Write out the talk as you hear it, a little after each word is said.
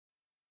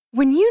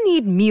When you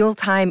need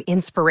mealtime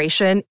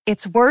inspiration,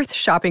 it's worth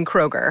shopping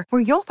Kroger,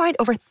 where you'll find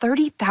over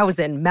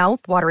 30,000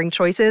 mouth-watering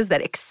choices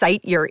that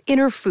excite your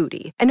inner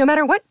foodie. And no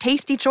matter what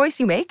tasty choice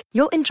you make,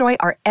 you'll enjoy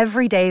our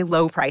everyday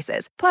low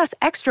prices, plus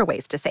extra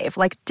ways to save,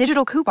 like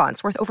digital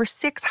coupons worth over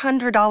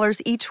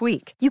 $600 each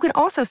week. You can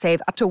also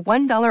save up to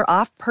 $1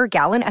 off per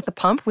gallon at the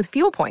pump with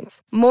fuel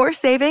points. More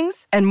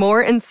savings and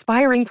more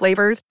inspiring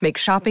flavors make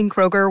shopping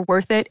Kroger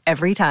worth it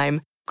every time.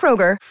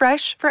 Kroger,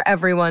 fresh for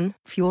everyone.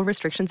 Fuel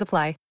restrictions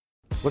apply.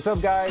 What's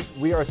up, guys?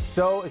 We are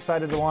so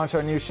excited to launch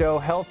our new show,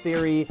 Health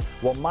Theory.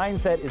 While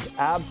mindset is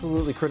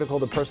absolutely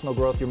critical to personal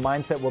growth, your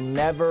mindset will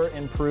never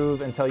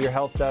improve until your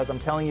health does. I'm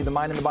telling you, the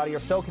mind and the body are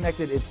so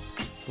connected, it's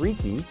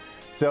freaky.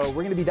 So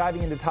we're going to be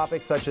diving into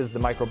topics such as the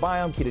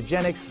microbiome,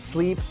 ketogenics,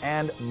 sleep,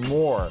 and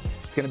more.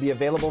 It's going to be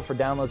available for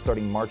download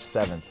starting March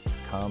 7th.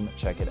 Come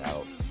check it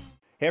out.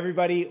 Hey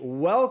everybody,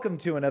 welcome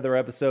to another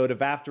episode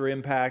of After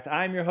Impact.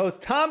 I'm your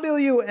host, Tom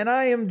Bilyeu, and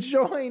I am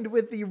joined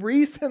with the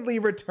recently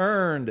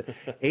returned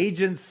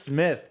Agent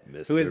Smith,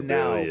 who is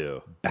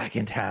now back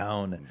in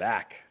town.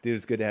 Back. Dude,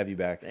 it's good to have you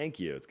back. Thank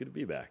you. It's good to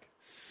be back.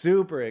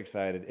 Super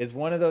excited. It's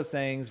one of those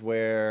things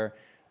where,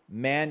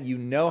 man, you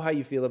know how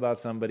you feel about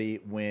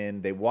somebody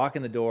when they walk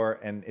in the door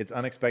and it's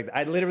unexpected.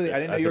 I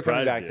didn't know you were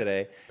coming back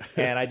today,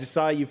 and I just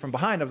saw you from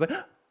behind. I was like,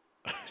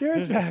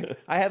 Jared's back.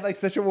 I had like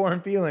such a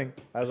warm feeling.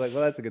 I was like,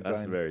 well, that's a good sign.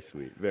 That's very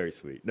sweet. Very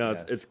sweet. No,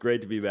 yes. It's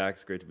great to be back.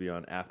 It's great to be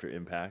on After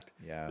Impact.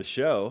 Yeah. The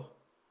show,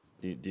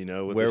 do you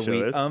know what where the show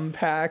is? Where we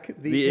unpack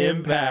the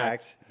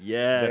impact.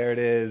 Yes. There it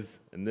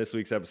is. In this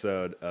week's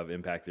episode of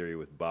Impact Theory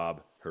with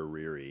Bob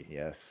Hariri.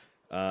 Yes.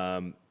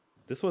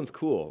 This one's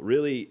cool.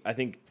 Really, I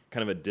think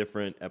kind of a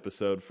different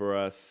episode for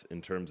us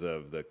in terms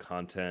of the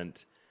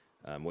content,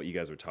 what you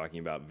guys were talking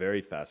about.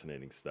 Very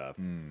fascinating stuff.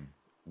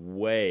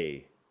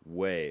 Way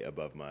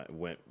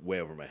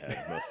over my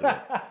head most of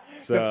it.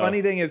 So, the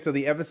funny thing is, so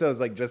the episode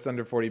is like just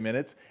under 40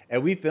 minutes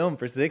and we filmed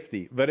for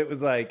 60, but it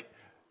was like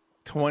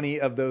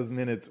 20 of those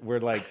minutes were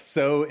like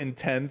so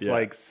intense,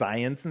 like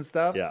science and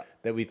stuff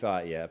that we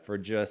thought, for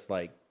just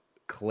like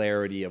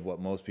clarity of what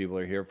most people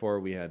are here for,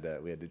 we had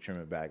to trim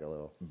it back a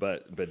little.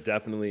 But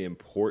definitely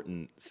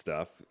important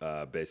stuff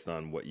based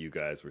on what you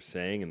guys were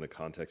saying and the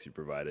context you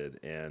provided.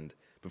 And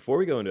before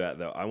we go into that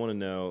though, I want to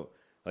know,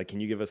 like,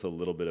 can you give us a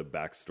little bit of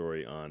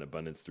backstory on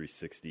Abundance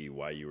 360,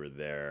 why you were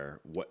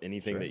there,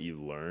 anything that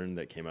you learned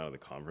that came out of the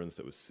conference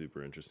that was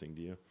super interesting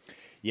to you?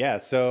 Yeah,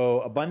 so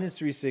Abundance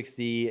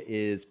 360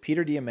 is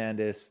Peter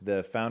Diamandis,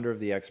 the founder of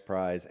the X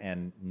Prize,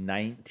 and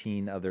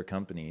 19 other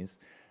companies,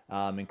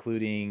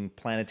 including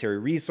Planetary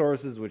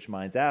Resources, which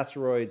mines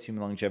asteroids,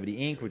 Human Longevity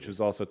Inc., which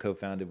was also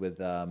co-founded with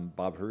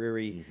Bob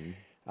Hariri.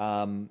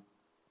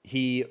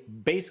 He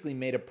basically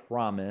made a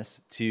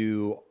promise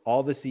to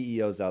all the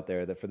CEOs out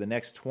there that for the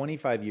next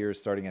 25 years,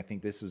 starting I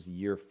think this was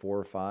year 4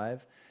 or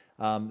 5,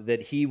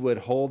 that he would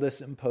hold a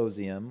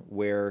symposium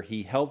where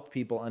he helped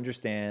people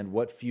understand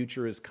what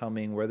future is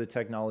coming, where the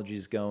technology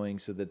is going,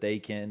 so that they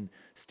can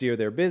steer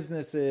their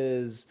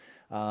businesses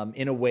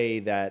in a way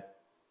that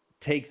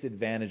takes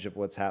advantage of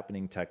what's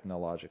happening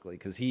technologically,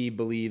 because he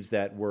believes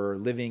that we're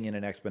living in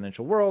an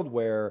exponential world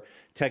where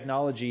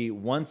technology,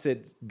 once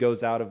it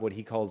goes out of what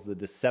he calls the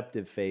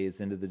deceptive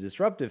phase into the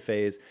disruptive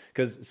phase,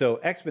 so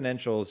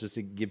exponentials, just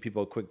to give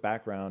people a quick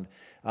background,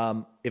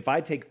 if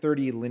I take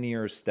 30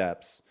 linear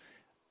steps,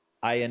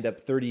 I end up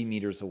 30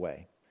 meters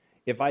away.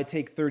 If I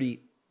take 30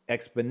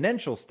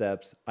 exponential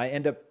steps, I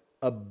end up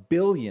 1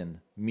 billion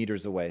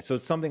meters away. So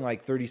it's something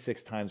like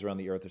 36 times around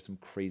the earth or some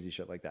crazy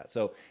shit like that.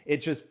 So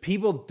it's just,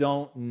 people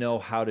don't know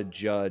how to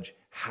judge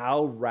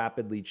how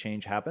rapidly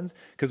change happens,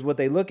 because what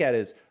they look at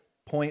is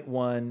point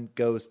 1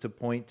 goes to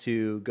point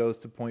 2, goes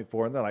to point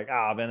 4, and they're like,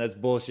 oh man, that's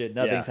bullshit.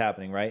 Nothing's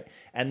happening, right?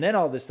 And then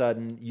all of a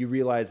sudden you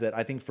realize that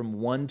I think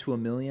from 1 to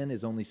 1 million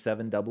is only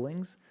 7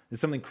 doublings.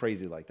 It's something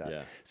crazy like that.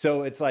 Yeah.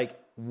 So it's like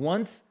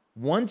once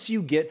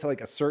you get to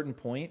like a certain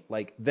point,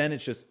 like then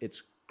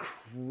it's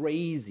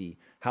crazy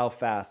how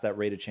fast that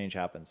rate of change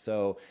happens.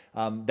 So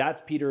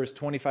that's Peter's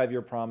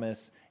 25-year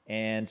promise.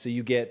 And so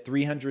you get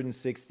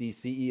 360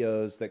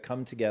 CEOs that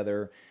come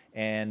together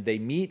and they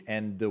meet,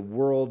 and the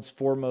world's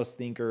foremost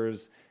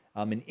thinkers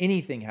in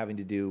anything having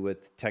to do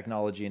with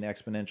technology and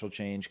exponential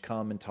change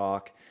come and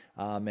talk.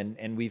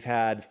 And we've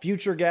had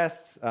future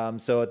guests.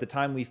 So at the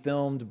time we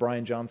filmed,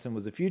 Brian Johnson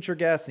was a future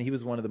guest, and he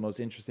was one of the most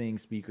interesting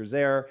speakers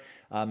there.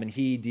 And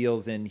he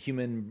deals in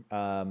human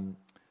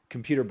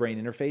computer brain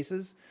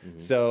interfaces.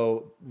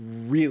 So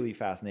really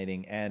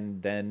fascinating.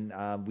 And then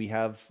we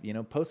have,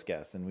 post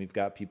guests, and we've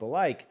got people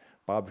like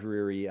Bob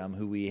Hariri,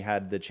 who we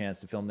had the chance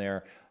to film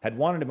there, had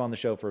wanted him on the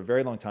show for a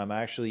very long time.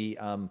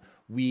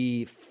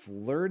 We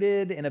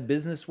flirted in a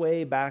business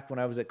way back when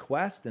I was at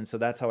Quest. And so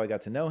that's how I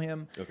got to know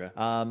him. Okay.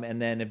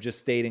 And then have just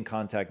stayed in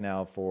contact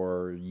now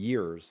for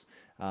years.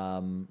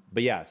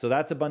 But yeah, so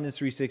that's Abundance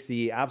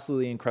 360.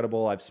 Absolutely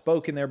incredible. I've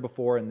spoken there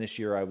before, and this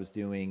year I was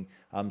doing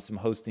some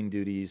hosting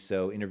duties,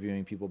 so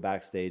interviewing people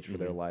backstage for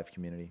their live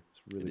community.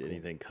 It's really cool.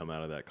 Anything come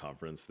out of that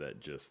conference that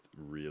just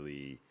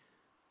really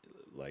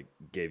like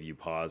gave you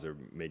pause or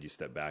made you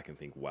step back and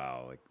think,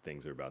 wow, like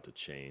things are about to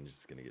change.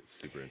 It's going to get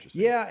super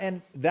interesting. Yeah,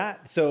 and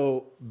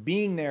so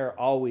being there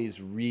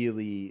always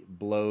really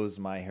blows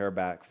my hair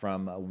back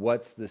from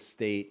what's the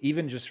state,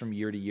 even just from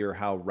year to year,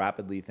 how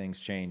rapidly things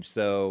change.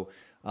 So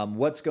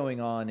what's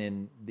going on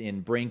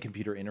in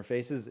brain-computer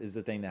interfaces is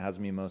the thing that has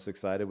me most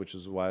excited, which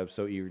is why I'm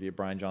so eager to get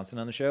Brian Johnson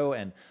on the show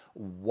and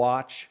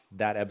watch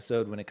that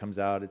episode when it comes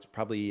out. It's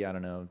probably, I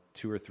don't know,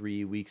 2 or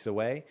 3 weeks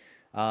away.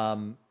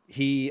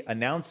 He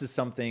announces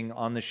something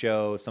on the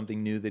show,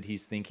 something new that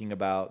he's thinking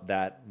about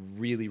that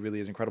really,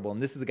 really is incredible.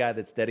 And this is a guy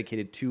that's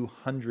dedicated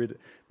 $200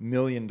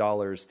 million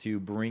to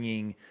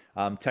bringing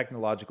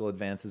technological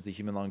advances to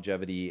human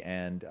longevity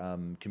and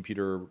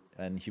computer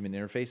and human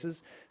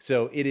interfaces.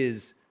 So it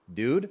is,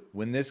 dude,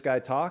 when this guy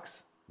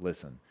talks,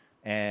 listen.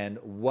 And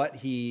what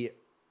he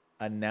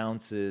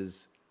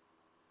announces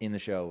in the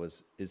show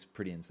is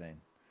pretty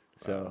insane.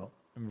 So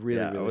I'm really,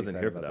 really I wasn't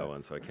excited here for about that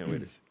one, so I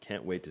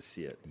can't wait to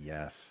see it.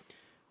 Yes.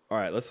 All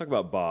right, let's talk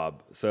about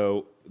Bob.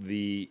 So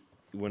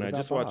when I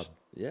just watched,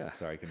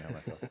 Sorry, I couldn't help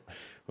myself.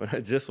 when I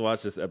just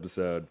watched this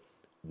episode,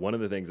 one of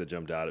the things that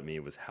jumped out at me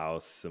was how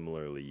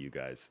similarly you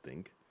guys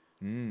think.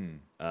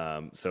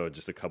 So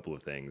just a couple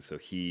of things. So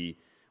he,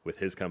 with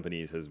his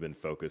companies, has been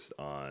focused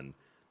on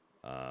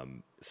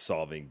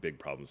solving big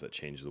problems that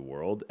change the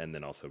world, and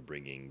then also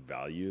bringing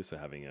value. So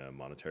having a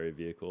monetary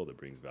vehicle that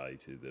brings value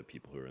to the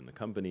people who are in the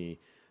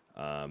company.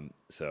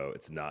 So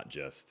it's not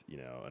just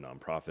a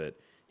nonprofit.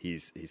 He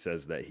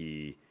says that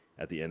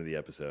at the end of the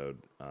episode,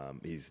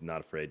 he's not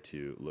afraid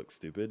to look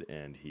stupid,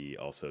 and he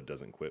also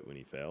doesn't quit when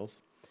he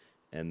fails.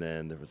 And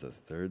then there was a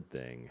third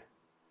thing.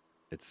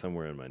 It's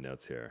somewhere in my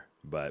notes here,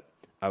 but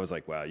I was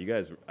like, wow, you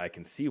guys, I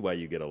can see why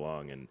you get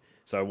along. And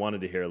so I wanted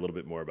to hear a little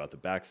bit more about the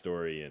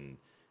backstory. And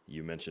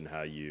you mentioned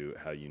how you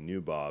knew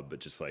Bob, but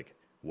just like,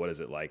 what is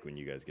it like when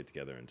you guys get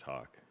together and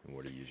talk, and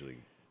what are you usually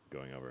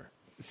going over?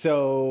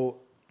 So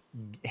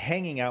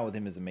hanging out with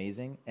him is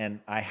amazing, and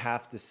I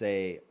have to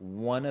say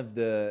one of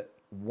the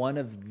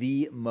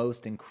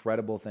most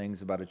incredible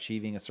things about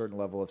achieving a certain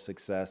level of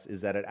success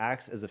is that it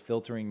acts as a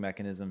filtering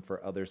mechanism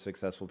for other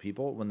successful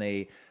people. When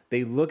they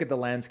look at the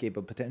landscape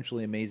of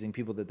potentially amazing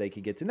people that they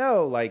could get to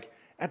know, like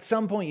at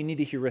some point you need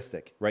a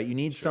heuristic, right? You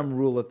need some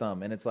rule of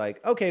thumb, and it's like,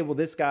 okay, well,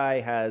 this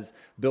guy has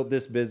built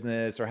this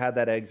business or had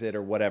that exit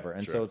or whatever.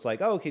 And so it's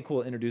like, oh, okay,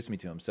 cool. Introduce me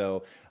to him.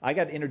 So I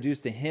got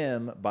introduced to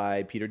him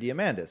by Peter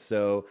Diamandis.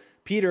 So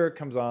Peter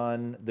comes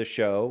on the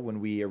show when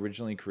we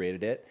originally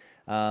created it,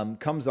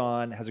 comes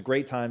on, has a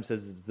great time,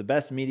 says it's the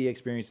best media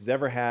experience he's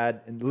ever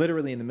had. And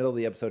literally in the middle of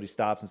the episode, he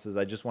stops and says,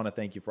 I just want to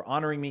thank you for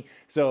honoring me.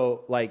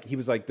 So like, he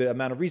was like, the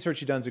amount of research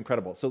he done is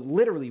incredible. So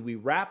literally we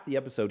wrap the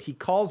episode. He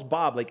calls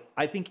Bob, like,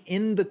 I think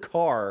in the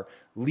car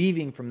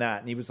leaving from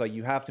that. And he was like,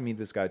 you have to meet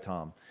this guy,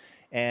 Tom.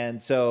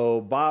 And so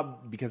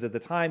Bob, because at the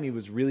time he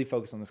was really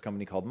focused on this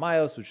company called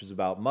Myos, which was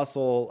about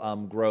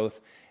muscle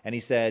growth. And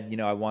he said,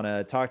 I want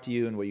to talk to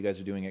you and what you guys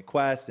are doing at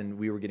Quest. And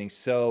we were getting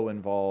so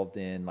involved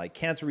in like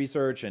cancer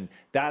research. And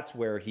that's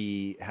where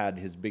he had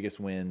his biggest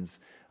wins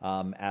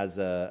as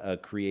a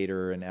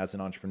creator and as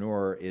an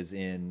entrepreneur, is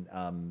in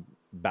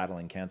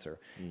battling cancer.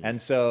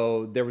 And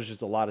so there was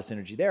just a lot of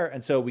synergy there.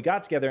 And so we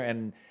got together,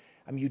 and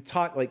I mean, you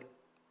talk like,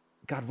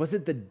 God, was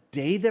it the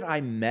day that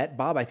I met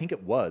Bob? I think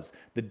it was.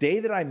 The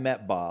day that I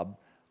met Bob,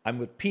 I'm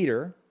with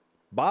Peter,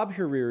 Bob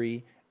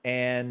Hariri,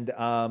 and,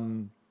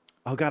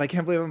 oh God, I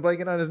can't believe I'm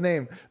blanking on his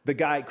name. The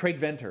guy, Craig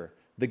Venter,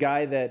 the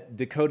guy that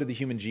decoded the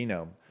human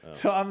genome. Oh.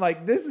 So I'm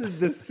like, this is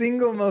the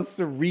single most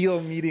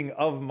surreal meeting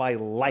of my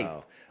life.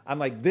 Wow. I'm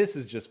like, this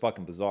is just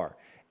fucking bizarre.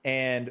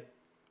 And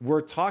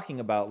we're talking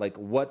about like,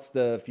 what's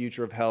the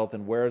future of health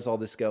and where is all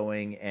this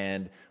going?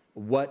 And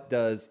what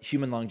does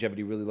human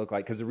longevity really look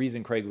like? Because the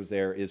reason Craig was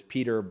there is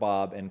Peter,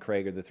 Bob, and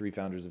Craig are the three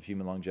founders of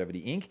Human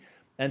Longevity, Inc.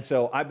 And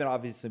so I've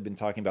obviously been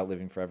talking about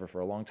living forever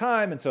for a long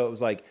time. And so it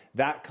was like,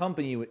 that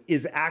company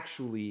is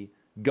actually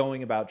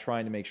going about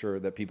trying to make sure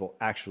that people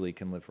actually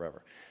can live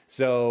forever.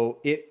 So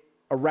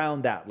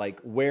around that, like,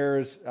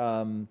 where's,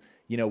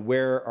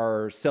 where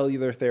are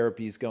cellular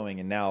therapies going?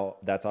 And now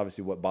that's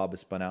obviously what Bob has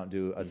spun out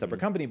into a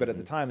separate company. But at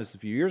the time, this was a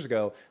few years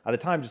ago, at the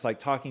time, just like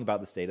talking about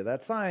the state of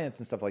that science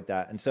and stuff like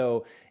that. And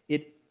so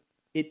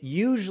it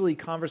usually,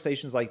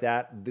 conversations like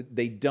that,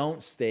 they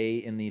don't stay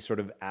in the sort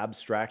of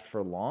abstract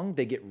for long.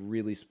 They get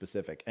really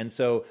specific. And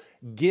so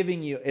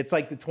giving you, it's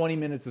like the 20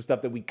 minutes of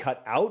stuff that we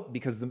cut out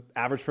because the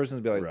average person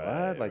would be like,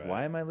 what? Like,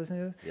 why am I listening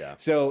to this? Yeah.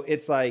 So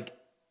it's like,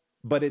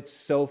 but it's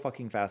so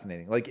fucking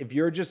fascinating. Like, if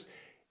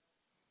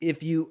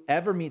you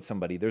ever meet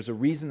somebody, there's a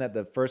reason that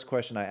the first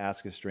question I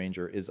ask a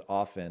stranger is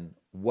often,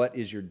 what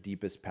is your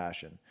deepest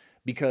passion?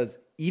 Because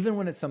even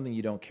when it's something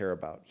you don't care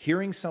about,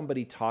 hearing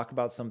somebody talk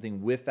about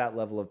something with that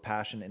level of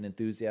passion and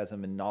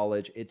enthusiasm and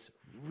knowledge, it's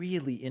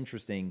really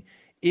interesting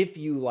if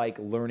you like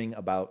learning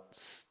about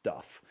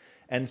stuff.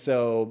 And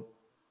so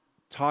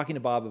talking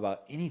to Bob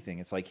about anything,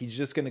 it's like he's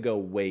just going to go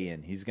way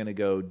in. He's going to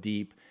go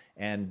deep.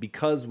 And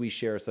because we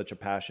share such a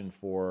passion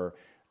for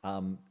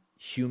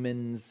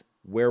humans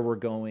where we're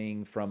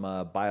going from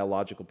a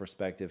biological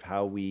perspective,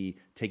 how we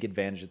take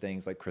advantage of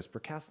things like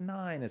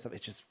CRISPR-Cas9 and stuff.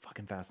 It's just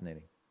fucking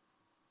fascinating.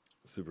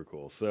 Super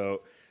cool.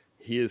 So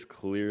he is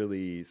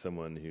clearly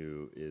someone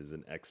who is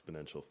an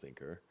exponential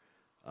thinker.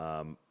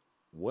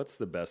 What's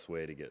the best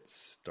way to get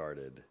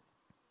started?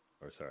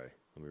 Or sorry,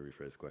 let me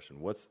rephrase the question.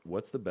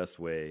 What's the best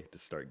way to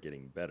start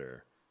getting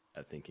better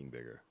at thinking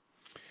bigger?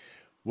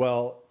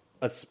 Well,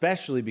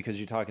 especially because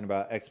you're talking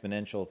about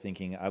exponential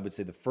thinking, I would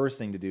say the first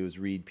thing to do is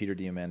read Peter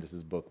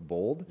Diamandis' book,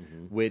 Bold,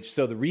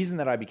 so the reason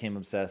that I became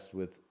obsessed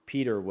with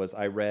Peter was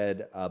I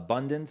read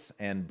Abundance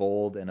and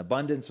Bold, and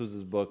Abundance was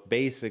his book.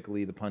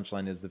 Basically, the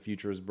punchline is the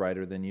future is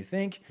brighter than you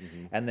think.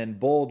 And then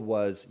Bold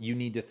was you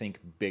need to think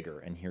bigger,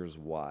 and here's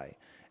why.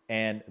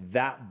 And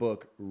that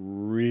book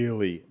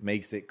really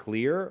makes it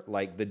clear,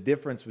 like the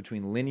difference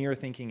between linear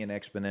thinking and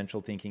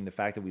exponential thinking, the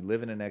fact that we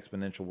live in an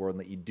exponential world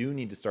and that you do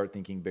need to start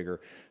thinking bigger.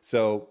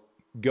 So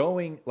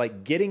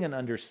getting an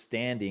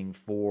understanding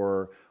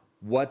for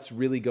what's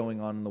really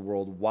going on in the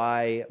world,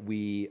 why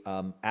we,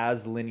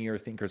 as linear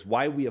thinkers,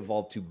 why we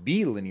evolved to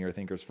be linear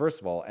thinkers,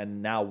 first of all,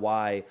 and now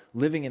why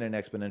living in an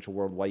exponential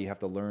world, why you have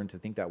to learn to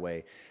think that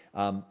way,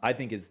 I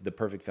think is the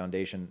perfect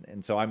foundation.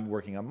 And so I'm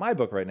working on my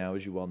book right now,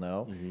 as you well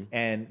know.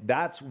 And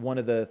that's one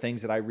of the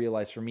things that I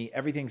realized for me,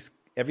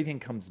 everything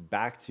comes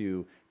back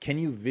to, can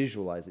you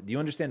visualize it? Do you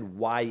understand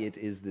why it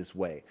is this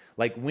way?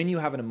 Like when you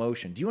have an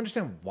emotion, do you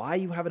understand why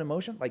you have an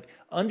emotion? Like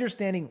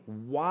understanding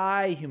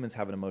why humans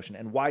have an emotion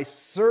and why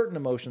certain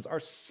emotions are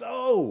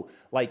so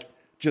like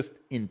just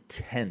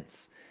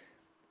intense.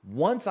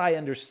 Once I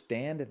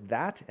understand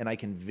that and I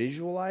can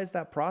visualize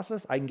that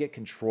process, I can get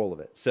control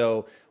of it.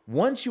 So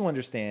once you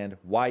understand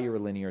why you're a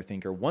linear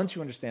thinker, once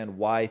you understand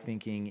why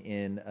thinking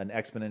in an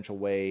exponential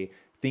way,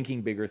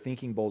 thinking bigger,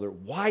 thinking bolder,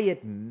 why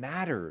it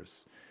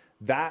matters,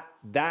 that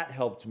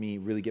helped me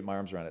really get my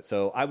arms around it.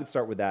 So I would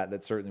start with that.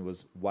 That certainly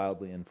was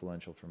wildly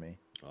influential for me.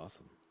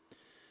 Awesome.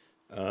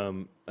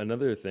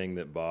 Another thing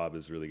that Bob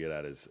is really good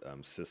at is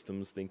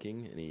systems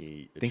thinking,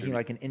 and thinking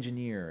like an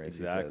engineer.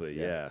 Exactly.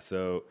 Yeah.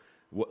 So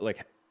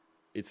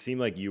it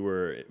seemed like you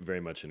were very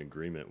much in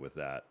agreement with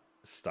that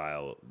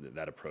style,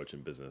 that approach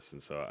in business.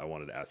 And so I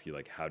wanted to ask you,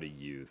 like, how do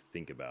you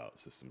think about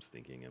systems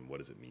thinking and what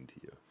does it mean to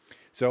you?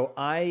 So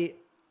I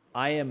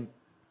am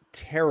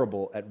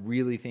terrible at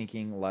really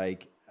thinking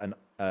like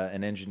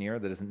an engineer.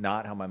 That is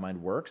not how my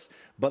mind works.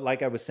 But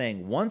like I was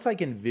saying, once I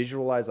can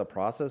visualize a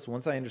process,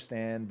 once I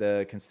understand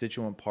the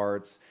constituent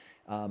parts,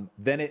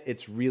 then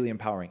it's really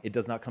empowering. It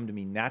does not come to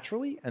me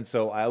naturally. And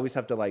so I always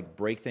have to like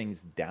break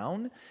things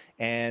down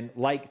and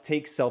like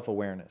take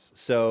self-awareness.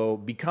 So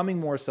becoming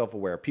more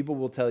self-aware, people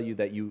will tell you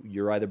that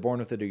you're either born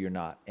with it or you're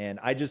not. And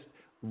I just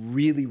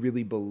really,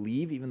 really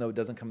believe, even though it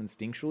doesn't come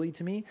instinctually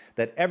to me,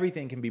 that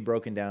everything can be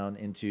broken down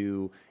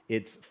into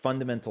its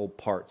fundamental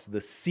parts, the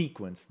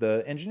sequence,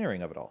 the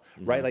engineering of it all,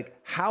 right? Like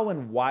how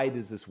and why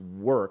does this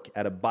work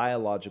at a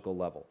biological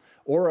level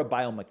or a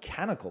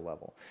biomechanical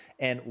level?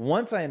 And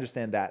once I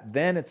understand that,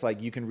 then it's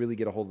like you can really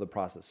get a hold of the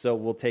process. So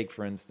we'll take,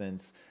 for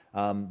instance,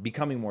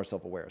 becoming more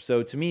self-aware.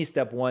 So to me,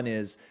 step one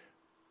is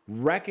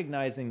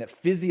recognizing that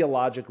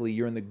physiologically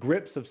you're in the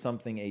grips of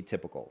something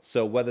atypical.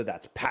 So whether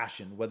that's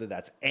passion, whether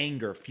that's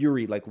anger,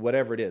 fury, like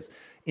whatever it is,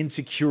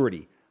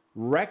 insecurity,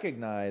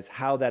 recognize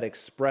how that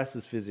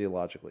expresses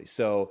physiologically.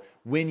 So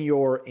when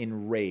you're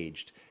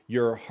enraged,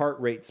 your heart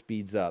rate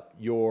speeds up,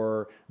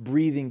 your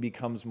breathing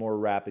becomes more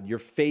rapid, your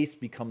face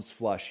becomes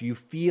flush, you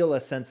feel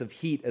a sense of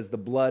heat as the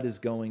blood is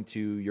going to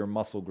your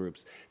muscle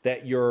groups,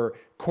 that your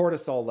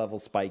cortisol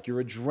levels spike,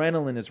 your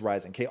adrenaline is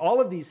rising. Okay, all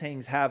of these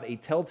things have a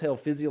telltale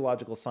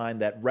physiological sign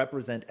that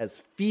represent as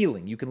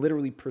feeling. You can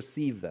literally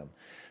perceive them.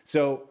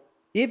 So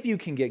if you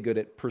can get good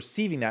at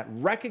perceiving that,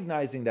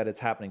 recognizing that it's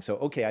happening. So,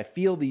 okay, I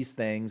feel these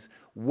things.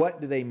 What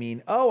do they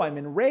mean? Oh, I'm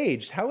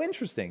enraged. How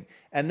interesting.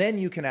 And then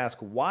you can ask,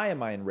 why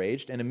am I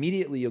enraged? And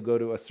immediately you'll go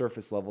to a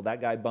surface level.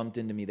 That guy bumped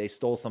into me. They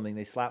stole something.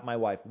 They slapped my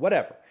wife,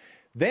 whatever.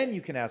 Then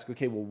you can ask,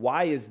 okay, well,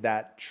 why is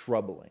that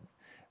troubling?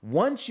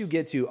 Once you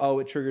get to, oh,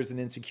 it triggers an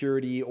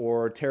insecurity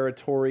or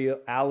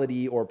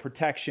territoriality or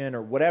protection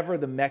or whatever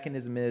the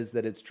mechanism is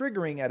that it's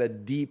triggering at a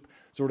deep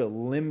sort of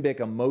limbic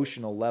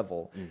emotional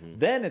level,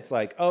 then it's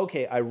like,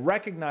 okay, I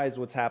recognize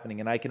what's happening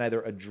and I can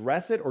either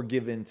address it or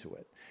give into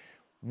it.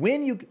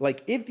 When you,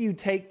 like, if you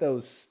take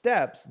those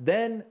steps,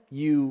 then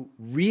you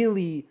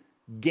really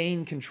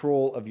gain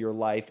control of your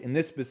life. In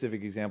this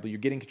specific example, you're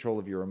getting control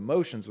of your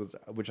emotions,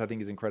 which I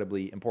think is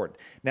incredibly important.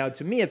 Now,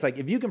 to me, it's like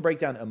if you can break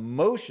down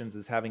emotions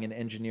as having an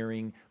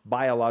engineering,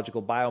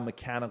 biological,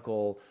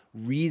 biomechanical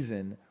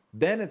reason,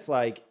 then it's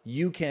like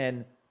you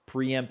can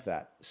preempt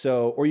that.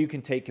 So, or you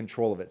can take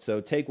control of it. So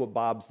take what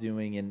Bob's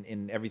doing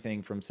in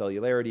everything from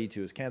cellularity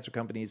to his cancer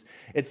companies.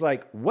 It's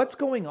like, what's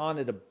going on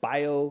at a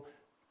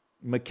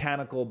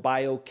biomechanical,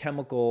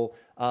 biochemical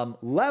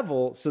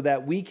level so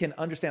that we can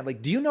understand,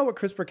 like, do you know what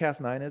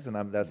CRISPR-Cas9 is?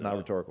 And that's not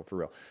rhetorical, for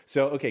real.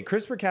 So, okay,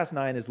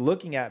 CRISPR-Cas9 is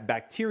looking at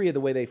bacteria, the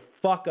way they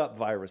fuck up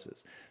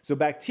viruses. So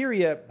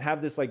bacteria have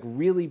this like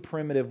really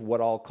primitive, what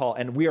I'll call,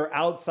 and we are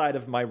outside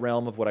of my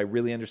realm of what I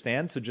really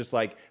understand. So just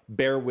like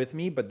bear with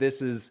me, but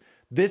this is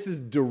This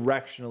is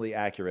directionally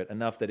accurate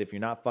enough that if you're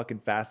not fucking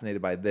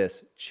fascinated by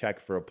this, check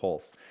for a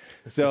pulse.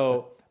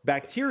 So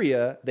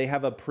bacteria, they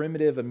have a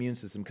primitive immune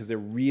system because they're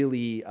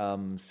really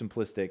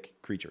simplistic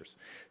creatures.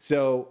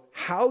 So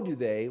how do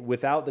they,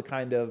 without the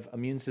kind of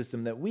immune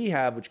system that we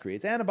have, which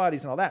creates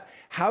antibodies and all that,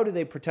 how do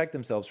they protect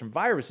themselves from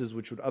viruses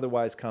which would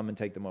otherwise come and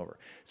take them over?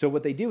 So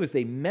what they do is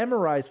they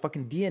memorize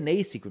fucking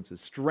DNA sequences,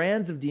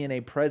 strands of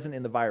DNA present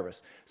in the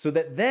virus, so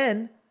that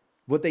then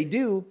what they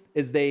do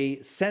is they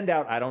send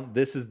out,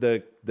 this is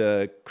the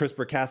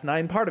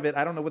CRISPR-Cas9 part of it.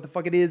 I don't know what the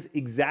fuck it is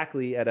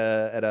exactly at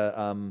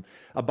a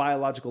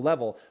biological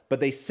level, but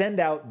they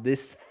send out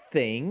this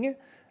thing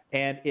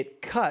and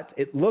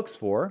it looks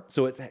for,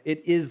 so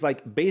it is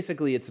like,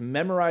 basically it's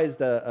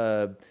memorized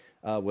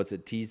what's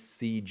it,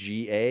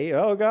 TCGA?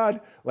 Oh God,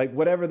 like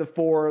whatever the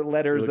 4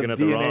 letters of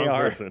DNA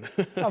are.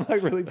 I'm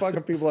like really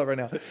fucking people up right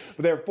now. But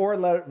there are 4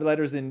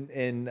 letters in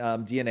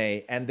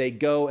DNA, and they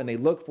go and they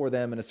look for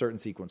them in a certain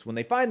sequence. When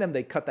they find them,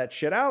 they cut that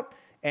shit out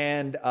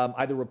and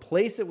either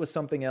replace it with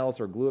something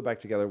else or glue it back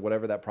together,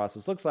 whatever that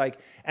process looks like.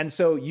 And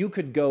so you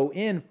could go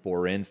in,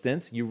 for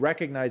instance, you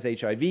recognize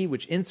HIV,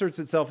 which inserts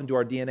itself into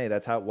our DNA.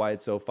 That's why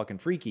it's so fucking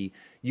freaky.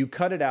 You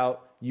cut it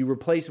out, you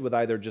replace it with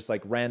either just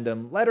like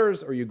random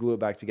letters or you glue it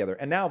back together.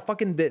 And now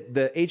fucking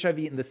the HIV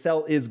in the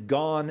cell is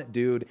gone,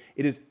 dude.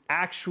 It is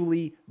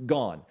actually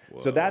gone. Whoa.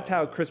 So that's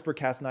how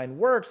CRISPR-Cas9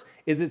 works,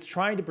 is it's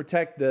trying to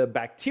protect the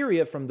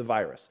bacteria from the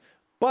virus.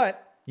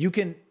 But you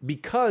can,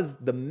 because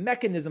the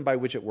mechanism by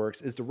which it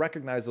works is to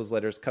recognize those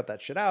letters, cut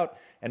that shit out,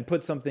 and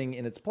put something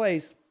in its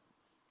place.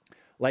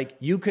 Like,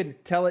 you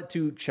could tell it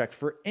to check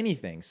for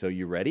anything. So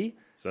you ready?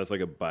 So that's like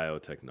a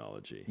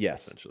biotechnology,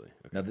 yes, essentially.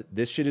 Okay. Now,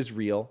 this shit is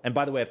real. And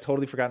by the way, I've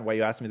totally forgotten why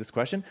you asked me this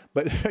question,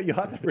 but you'll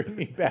have to bring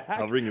me back.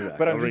 I'll bring you back.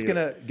 But I'm just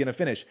gonna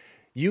finish.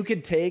 You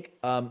could take,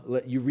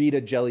 you read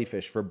a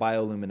jellyfish for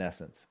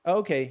bioluminescence.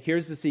 Okay,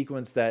 here's the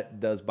sequence that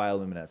does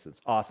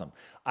bioluminescence. Awesome.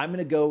 I'm going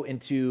to go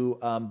into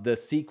the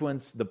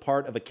sequence, the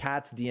part of a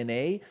cat's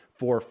DNA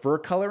for fur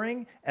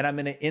coloring, and I'm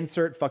going to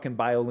insert fucking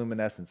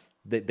bioluminescence.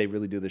 They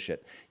really do this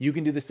shit. You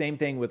can do the same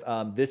thing with,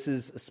 this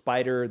is a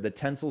spider, the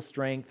tensile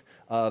strength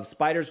of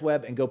spider's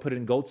web, and go put it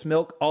in goat's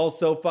milk.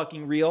 Also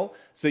fucking real.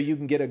 So you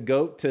can get a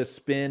goat to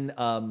spin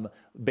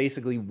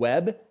basically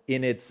web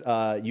in its,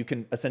 you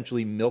can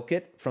essentially milk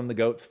it from the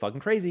goat. It's fucking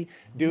crazy.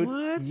 Dude,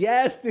 what?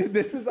 Yes, dude,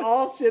 this is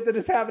all shit that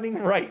is happening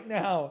right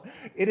now.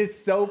 It is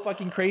so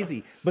fucking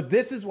crazy. But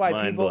this is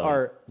why people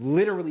are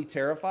literally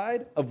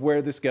terrified of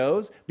where this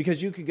goes,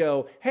 because you could go,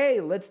 hey,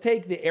 let's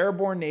take the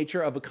airborne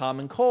nature of a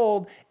common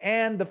cold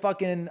and the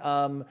fucking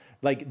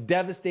like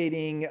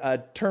devastating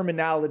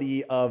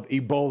terminality of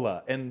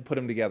Ebola and put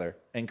them together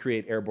and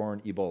create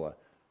airborne Ebola.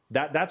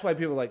 That's why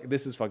people are like,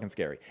 this is fucking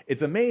scary.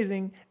 It's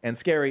amazing and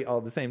scary all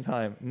at the same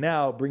time.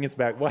 Now, bring us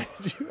back. Why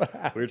did you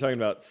ask? We were talking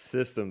about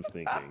systems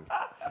thinking.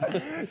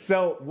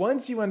 So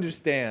once you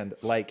understand,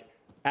 like,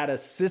 at a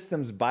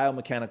systems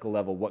biomechanical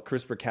level, what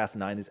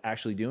CRISPR-Cas9 is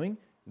actually doing,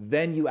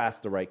 then you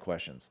ask the right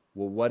questions.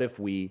 Well, what if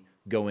we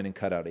go in and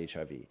cut out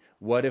HIV?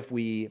 What if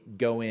we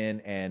go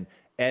in and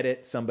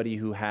edit somebody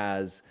who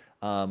has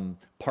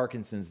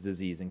Parkinson's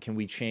disease, and can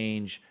we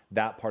change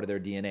that part of their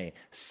DNA?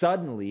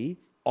 Suddenly,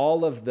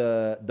 all of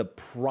the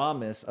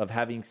promise of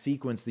having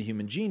sequenced the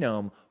human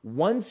genome,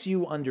 once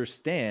you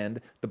understand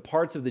the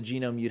parts of the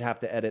genome you'd have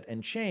to edit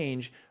and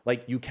change,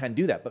 like, you can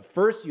do that. But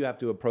first you have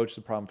to approach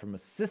the problem from a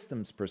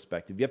systems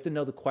perspective. You have to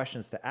know the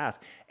questions to ask.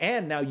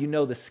 And now you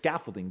know the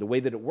scaffolding, the way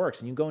that it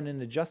works, and you go in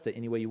and adjust it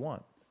any way you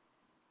want.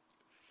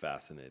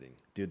 Fascinating.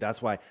 Dude,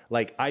 that's why,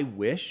 like, I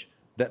wish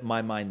that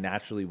my mind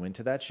naturally went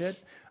to that shit.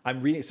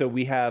 I'm reading, so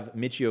we have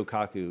Michio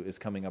Kaku is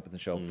coming up in the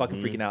show. I'm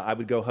fucking freaking out. I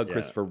would go hug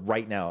Christopher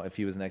right now if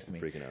he was next to me.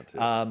 Freaking out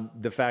too.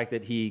 The fact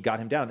that he got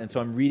him down. And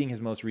so I'm reading his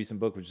most recent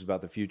book, which is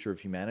about the future of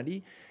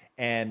humanity.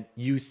 And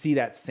you see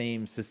that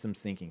same systems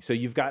thinking. So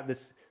you've got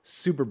this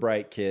super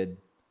bright kid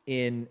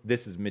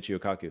this is Michio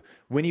Kaku.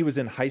 When he was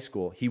in high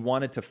school, he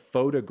wanted to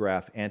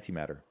photograph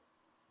antimatter.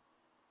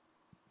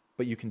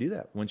 But you can do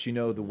that once you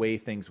know the way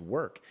things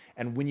work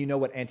and when you know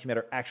what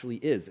antimatter actually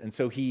is. And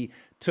so he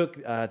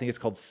took, I think it's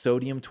called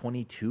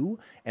sodium-22,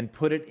 and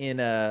put it in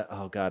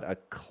a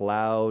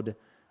cloud,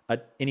 a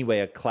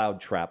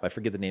cloud trap. I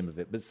forget the name of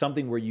it, but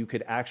something where you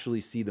could actually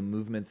see the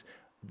movements,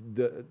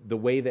 the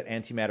way that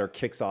antimatter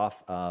kicks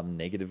off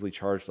negatively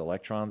charged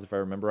electrons, if I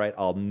remember right.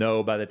 I'll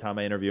know by the time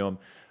I interview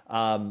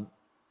him.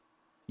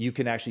 You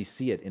can actually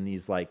see it in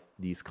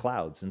these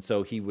clouds. And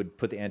so he would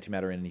put the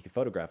antimatter in and he could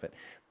photograph it,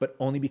 but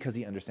only because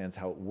he understands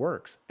how it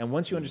works. And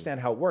once you understand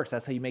how it works,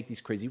 that's how you make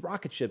these crazy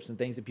rocket ships and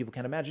things that people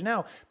can't imagine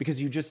now,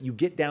 because you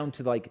get down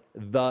to like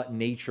the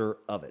nature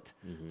of it.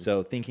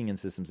 So thinking in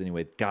systems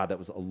anyway, God, that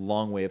was a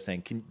long way of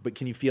saying,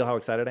 can you feel how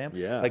excited I am?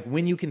 Yeah. Like,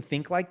 when you can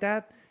think like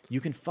that,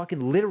 you can fucking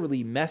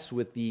literally mess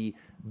with the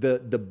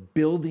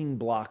building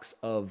blocks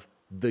of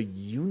the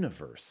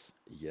universe.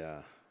 Yeah.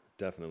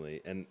 Definitely.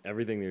 And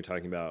everything that you're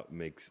talking about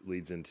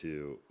leads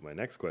into my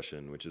next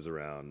question, which is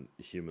around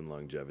human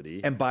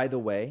longevity. And by the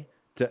way,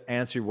 to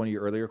answer one of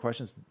your earlier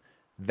questions,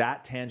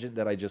 that tangent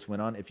that I just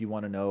went on, if you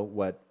want to know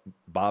what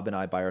Bob and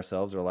I by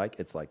ourselves are like,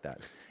 it's like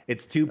that.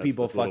 It's two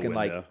people that's a little fucking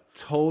like window.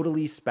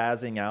 totally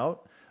spazzing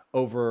out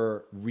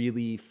over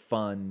really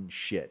fun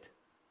shit.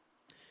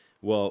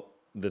 Well,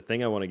 the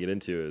thing I want to get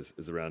into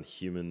is around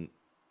human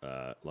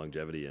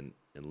longevity and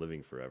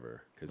living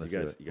forever.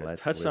 Because you guys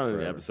touched on it in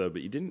the episode,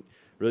 but you didn't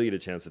really get a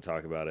chance to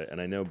talk about it. And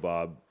I know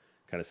Bob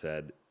kind of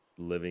said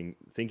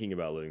thinking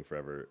about living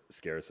forever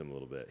scares him a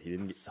little bit. He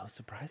didn't So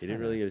surprised. He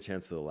didn't really get a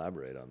chance to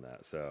elaborate on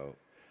that. So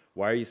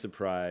why are you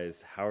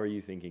surprised? How are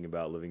you thinking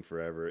about living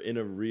forever in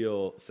a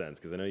real sense?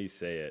 Because I know you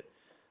say it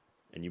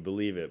and you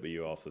believe it, but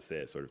you also say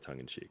it sort of tongue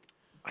in cheek.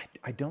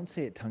 I don't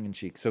say it tongue in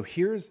cheek. So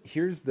here's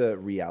the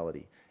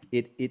reality.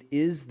 It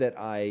is that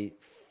I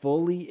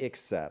fully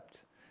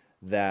accept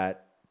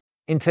that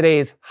in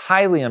today's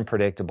highly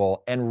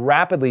unpredictable and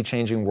rapidly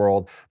changing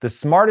world, the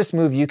smartest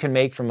move you can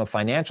make from a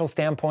financial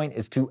standpoint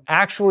is to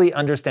actually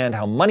understand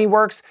how money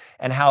works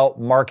and how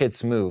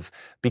markets move.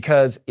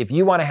 Because if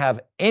you want to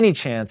have any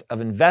chance of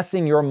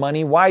investing your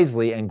money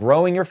wisely and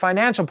growing your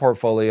financial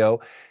portfolio,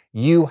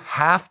 you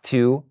have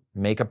to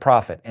make a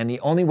profit. And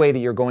the only way that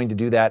you're going to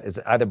do that is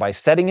either by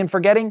setting and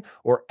forgetting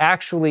or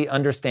actually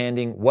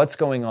understanding what's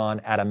going on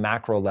at a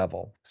macro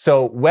level.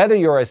 So whether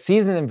you're a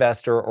seasoned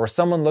investor or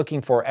someone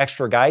looking for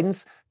extra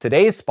guidance,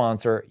 today's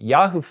sponsor,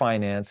 Yahoo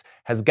Finance,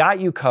 has got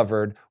you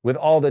covered with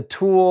all the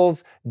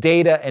tools,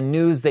 data, and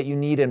news that you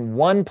need in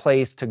one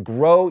place to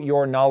grow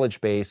your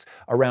knowledge base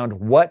around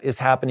what is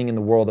happening in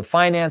the world of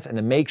finance and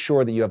to make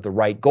sure that you have the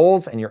right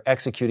goals and you're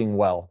executing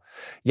well.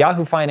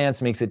 Yahoo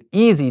Finance makes it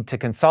easy to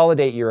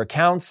consolidate your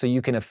accounts so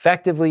you can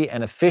effectively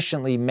and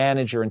efficiently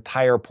manage your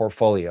entire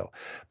portfolio.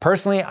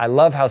 Personally, I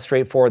love how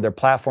straightforward their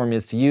platform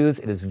is to use.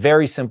 It is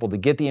very simple to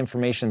get the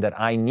information that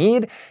I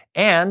need,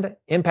 and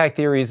Impact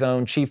Theory's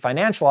own chief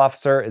financial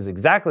officer is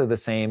exactly the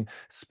same,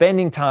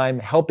 spending time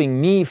helping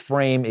me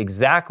frame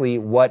exactly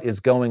what is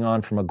going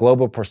on from a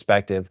global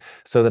perspective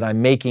so that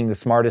I'm making the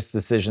smartest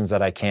decisions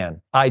that I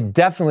can. I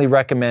definitely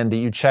recommend that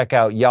you check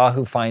out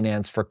Yahoo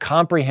Finance for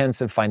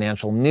comprehensive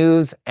financial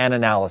news and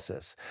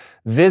analysis.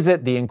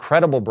 Visit the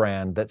incredible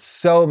brand that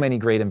so many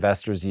great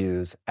investors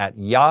use at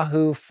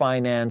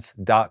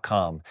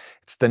yahoofinance.com.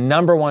 It's the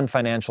 #1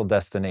 financial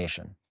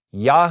destination.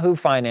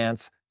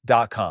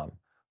 yahoofinance.com.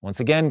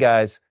 Once again,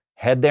 guys,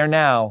 head there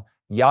now,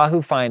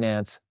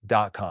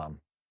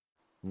 yahoofinance.com.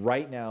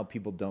 right now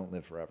people don't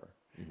live forever.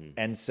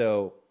 And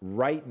so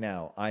right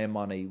now I am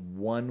on a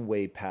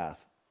one-way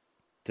path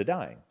to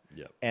dying.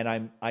 Yep.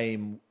 And I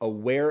am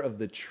aware of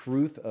the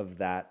truth of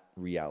that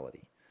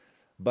reality.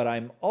 But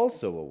I'm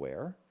also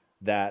aware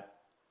that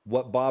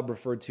what Bob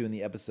referred to in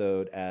the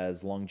episode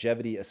as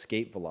longevity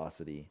escape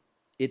velocity,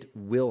 it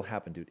will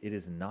happen, dude. It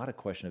is not a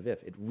question of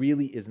if. It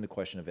really isn't a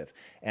question of if.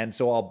 And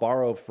so I'll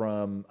borrow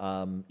from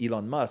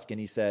Elon Musk, and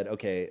he said,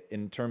 okay,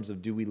 in terms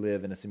of do we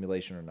live in a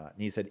simulation or not?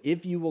 And he said,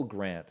 if you will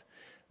grant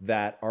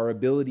that our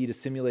ability to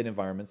simulate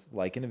environments,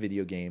 like in a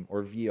video game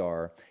or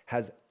VR,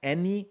 has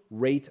any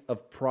rate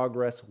of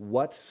progress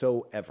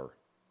whatsoever,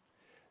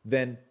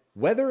 then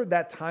whether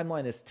that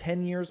timeline is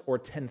 10 years or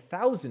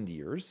 10,000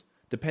 years,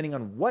 depending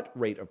on what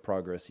rate of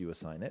progress you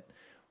assign it,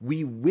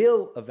 we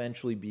will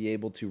eventually be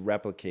able to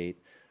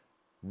replicate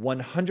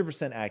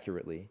 100%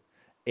 accurately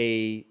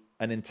an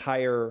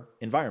entire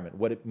environment,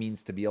 what it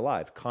means to be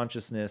alive,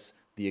 consciousness,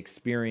 the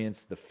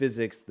experience, the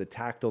physics, the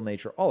tactile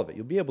nature, all of it.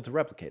 You'll be able to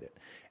replicate it.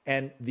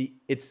 And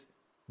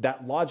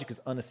that logic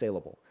is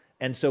unassailable.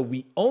 And so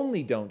we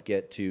only don't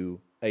get to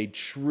a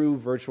true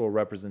virtual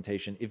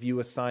representation if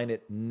you assign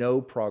it no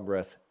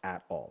progress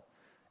at all.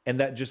 And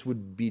that just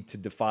would be to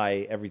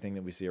defy everything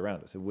that we see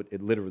around us.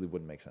 It literally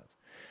wouldn't make sense.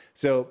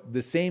 So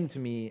the same to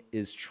me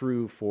is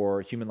true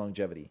for human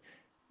longevity.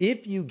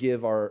 If you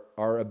give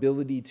our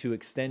ability to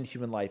extend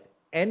human life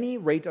any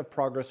rate of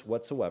progress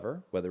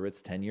whatsoever, whether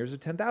it's 10 years or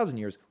 10,000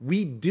 years,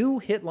 we do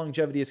hit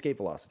longevity escape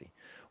velocity,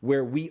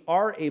 where we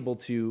are able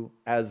to,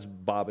 as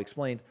Bob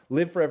explained,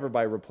 live forever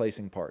by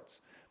replacing parts.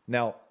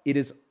 Now, it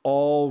is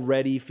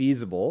already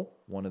feasible,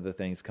 one of the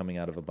things coming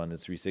out of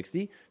Abundance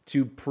 360,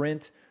 to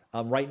print.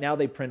 Right now,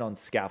 they print on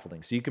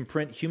scaffolding. So you can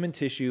print human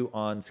tissue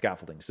on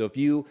scaffolding. So if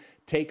you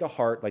take a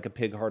heart, like a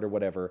pig heart or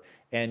whatever,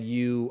 and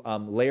you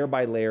layer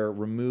by layer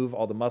remove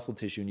all the muscle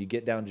tissue and you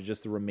get down to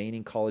just the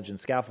remaining collagen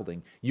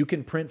scaffolding, you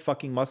can print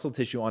fucking muscle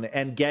tissue on it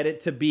and get it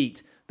to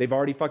beat. They've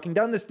already fucking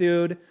done this,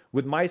 dude,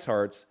 with mice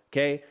hearts,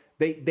 okay?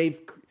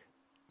 They've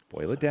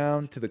boil it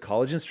down to the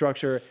collagen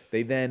structure.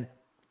 They then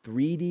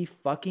 3D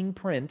fucking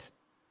print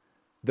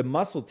the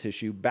muscle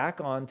tissue back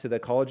onto the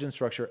collagen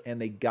structure,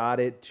 and they got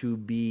it to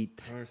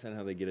beat. I don't understand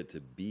how they get it to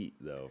beat,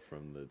 though,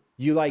 from the...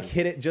 You like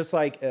hit it just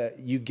like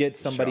you get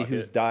somebody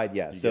who's died.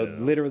 Yeah. So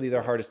literally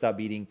their heart has stopped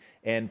beating.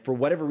 And for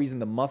whatever reason,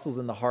 the muscles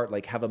in the heart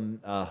like have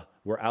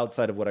we're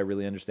outside of what I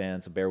really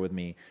understand. So bear with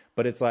me.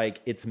 But it's like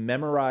it's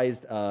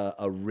memorized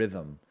a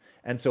rhythm.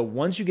 And so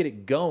once you get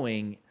it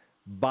going,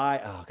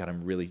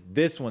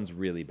 this one's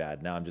really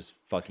bad. Now I'm just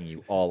fucking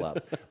you all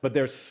up. But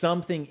there's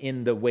something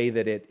in the way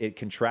that it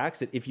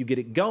contracts it. If you get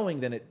it going,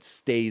 then it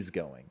stays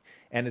going.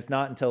 And it's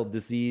not until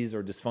disease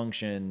or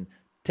dysfunction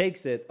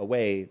takes it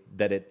away,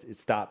 that it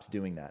stops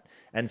doing that.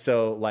 And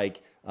so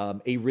like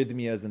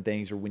arrhythmias and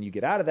things, or when you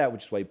get out of that,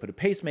 which is why you put a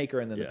pacemaker,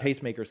 and then the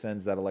pacemaker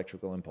sends that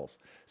electrical impulse.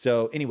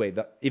 So anyway,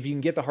 if you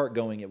can get the heart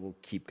going, it will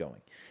keep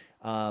going.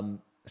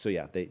 So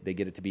yeah, they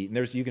get it to beat.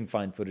 And you can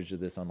find footage of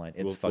this online.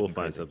 It's fucking we'll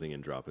find crazy. something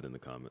and drop it in the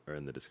comment or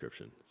in the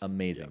description.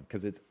 Amazing,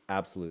 because it's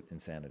absolute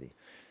insanity.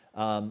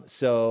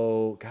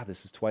 So God,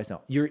 this is twice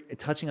now. You're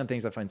touching on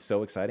things I find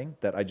so exciting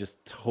that I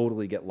just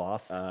totally get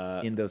lost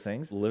in those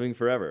things. Living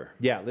forever.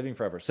 Yeah, living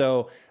forever.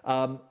 So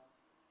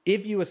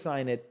if you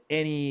assign it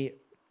any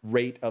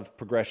rate of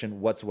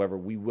progression whatsoever,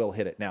 we will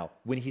hit it. Now,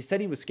 when he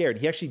said he was scared,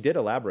 he actually did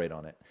elaborate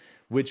on it,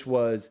 which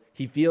was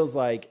he feels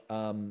like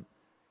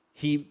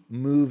he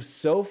moves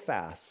so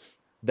fast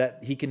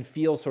that he can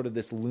feel sort of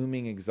this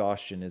looming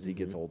exhaustion as he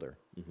gets older.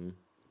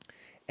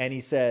 And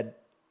he said,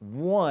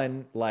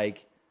 one,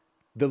 like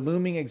the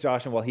looming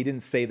exhaustion, while he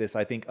didn't say this,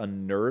 I think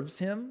unnerves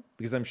him,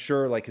 because I'm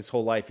sure like his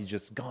whole life, he's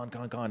just gone.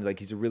 Like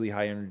he's a really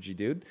high energy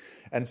dude.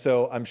 And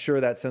so I'm sure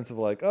that sense of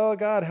like, oh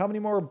God, how many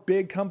more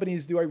big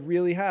companies do I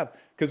really have?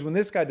 Because when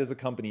this guy does a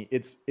company,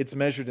 it's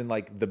measured in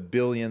like the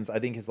billions. I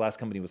think his last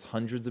company was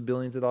hundreds of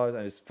billions of dollars.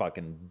 And it's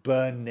fucking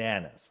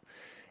bananas.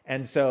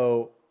 And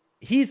so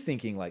he's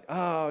thinking like,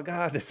 oh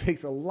God, this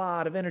takes a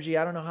lot of energy.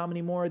 I don't know how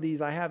many more of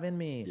these I have in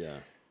me. Yeah.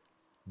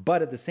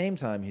 But at the same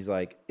time, he's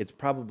like, it's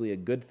probably a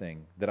good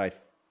thing that I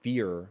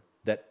fear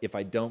that if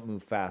I don't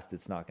move fast,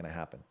 it's not going to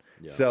happen.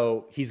 Yeah.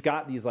 So he's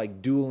got these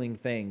like dueling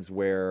things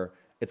where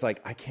it's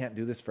like, I can't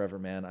do this forever,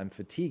 man. I'm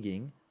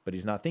fatiguing, but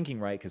he's not thinking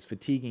right, because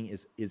fatiguing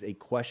is a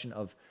question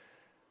of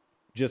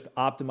just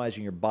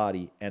optimizing your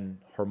body and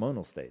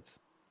hormonal states.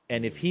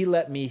 And if he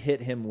let me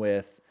hit him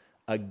with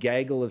a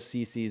gaggle of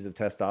cc's of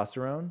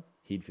testosterone,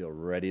 he'd feel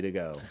ready to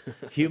go.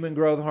 Human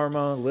growth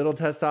hormone, little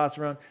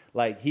testosterone,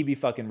 like he'd be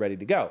fucking ready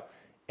to go.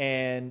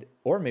 And,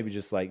 or maybe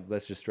just like,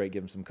 let's just straight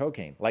give him some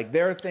cocaine. Like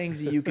there are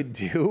things that you could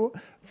do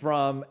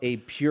from a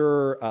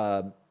pure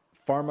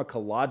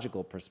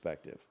pharmacological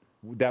perspective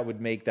that would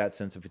make that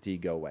sense of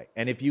fatigue go away.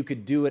 And if you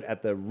could do it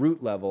at the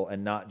root level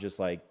and not just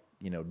like,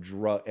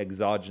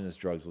 exogenous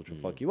drugs, which will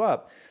fuck you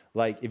up.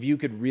 Like if you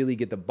could really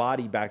get the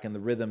body back in the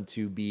rhythm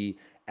to be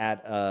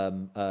at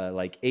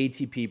like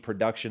ATP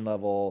production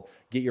level,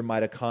 get your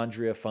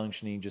mitochondria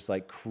functioning just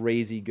like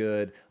crazy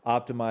good,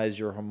 optimize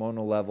your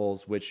hormonal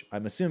levels, which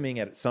I'm assuming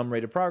at some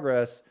rate of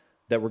progress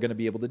that we're going to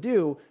be able to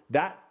do,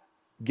 that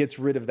gets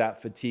rid of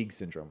that fatigue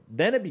syndrome.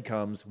 Then it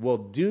becomes, well,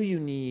 do you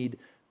need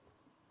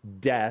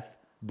death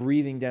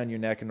breathing down your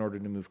neck in order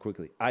to move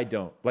quickly? I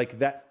don't. Like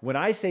that, when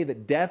I say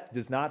that death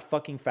does not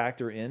fucking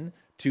factor in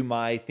to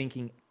my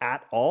thinking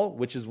at all,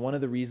 which is one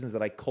of the reasons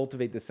that I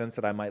cultivate the sense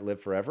that I might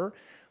live forever,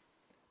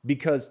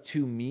 because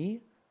to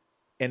me,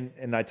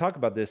 and I talk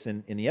about this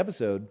in the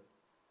episode,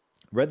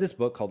 read this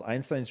book called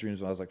Einstein's Dreams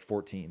when I was like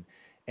 14,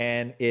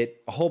 and a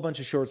whole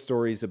bunch of short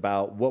stories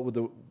about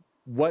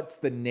what's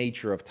the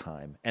nature of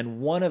time.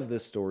 And one of the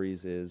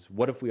stories is,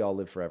 what if we all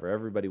live forever?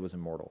 Everybody was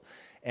immortal.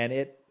 And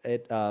it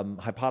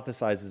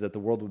hypothesizes that the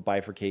world would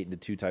bifurcate into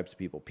two types of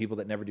people. People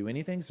that never do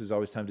anything, so there's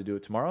always time to do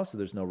it tomorrow, so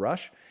there's no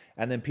rush.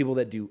 And then people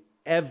that do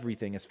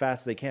everything as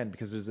fast as they can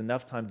because there's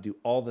enough time to do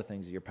all the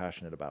things that you're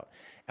passionate about.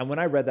 And when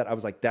I read that, I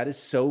was like, that is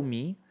so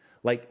me.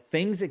 Like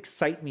things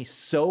excite me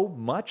so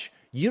much.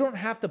 You don't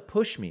have to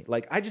push me.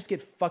 Like I just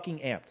get fucking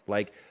amped.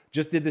 Like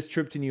just did this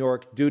trip to New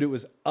York. Dude, it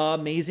was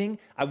amazing.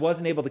 I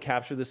wasn't able to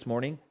capture this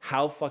morning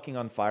how fucking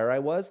on fire I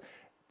was.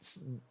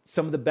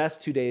 Some of the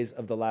best 2 days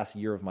of the last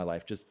year of my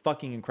life. Just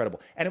fucking incredible.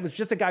 And it was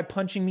just a guy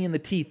punching me in the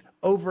teeth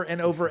over and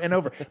over and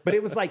over. But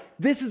it was like,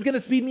 this is going to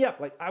speed me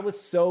up. Like I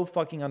was so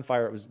fucking on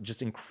fire. It was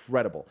just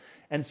incredible.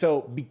 And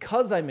so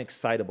because I'm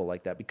excitable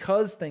like that,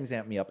 because things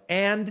amp me up,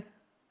 and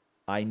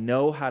I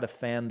know how to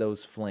fan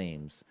those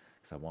flames,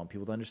 because I want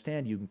people to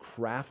understand you can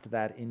craft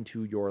that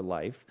into your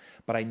life,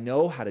 but I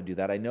know how to do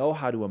that. I know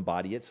how to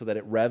embody it so that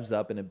it revs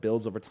up and it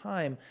builds over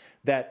time.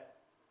 That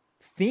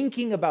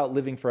thinking about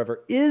living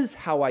forever is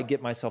how I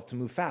get myself to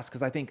move fast,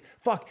 because I think,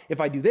 fuck,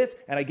 if I do this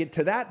and I get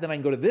to that, then I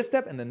can go to this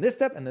step and then this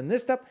step and then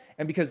this step.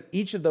 And because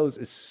each of those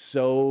is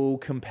so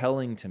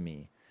compelling to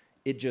me,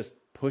 it just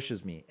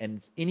pushes me.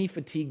 And any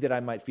fatigue that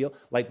I might feel,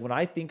 like when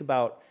I think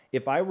about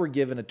if I were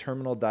given a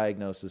terminal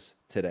diagnosis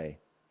today,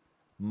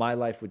 my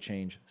life would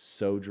change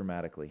so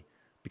dramatically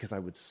because I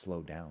would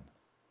slow down.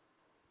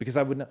 Because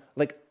I would not,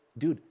 like,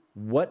 dude,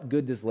 what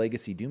good does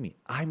legacy do me?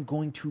 I'm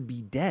going to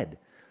be dead.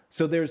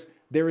 So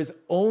there is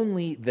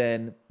only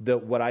then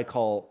what I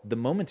call the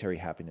momentary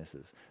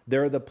happinesses.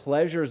 There are the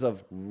pleasures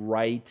of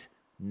right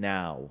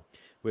now.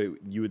 Wait,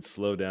 you would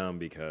slow down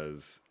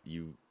because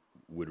you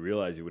would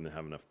realize you wouldn't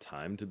have enough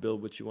time to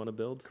build what you want to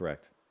build?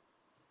 Correct.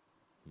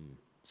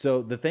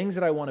 So the things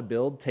that I want to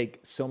build take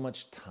so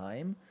much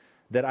time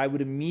that I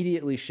would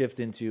immediately shift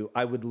into,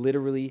 I would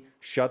literally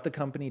shut the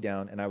company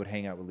down and I would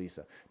hang out with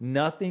Lisa.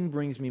 Nothing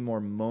brings me more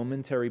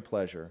momentary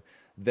pleasure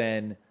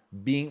than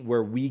being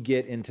where we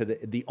get into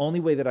the only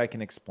way that I can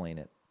explain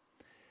it.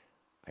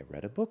 I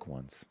read a book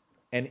once,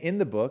 and in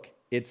the book,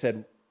 it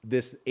said,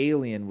 this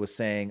alien was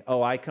saying,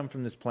 oh, I come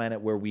from this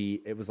planet where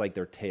it was like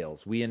their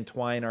tails. We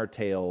entwine our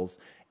tails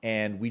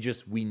and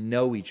we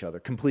know each other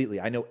completely.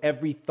 I know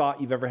every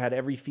thought you've ever had,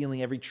 every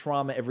feeling, every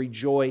trauma, every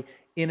joy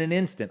in an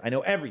instant. I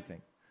know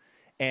everything.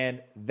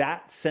 And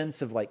that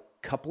sense of like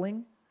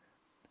coupling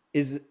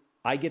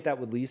I get that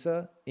with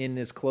Lisa in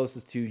as close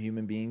as two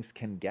human beings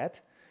can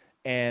get.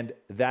 And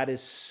that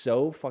is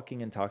so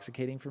fucking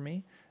intoxicating for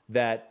me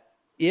that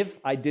if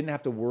I didn't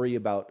have to worry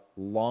about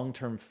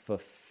long-term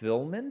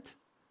fulfillment,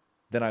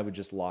 then I would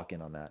just lock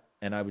in on that.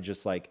 And I would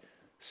just like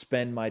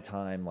spend my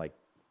time like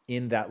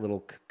in that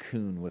little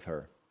cocoon with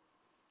her.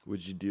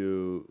 Would you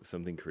do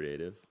something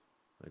creative?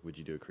 Like, would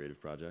you do a creative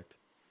project?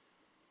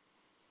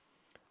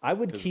 I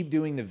would keep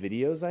doing the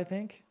videos, I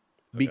think,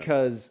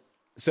 because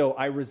so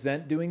I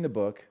resent doing the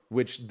book,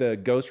 which the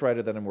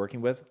ghostwriter that I'm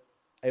working with,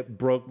 it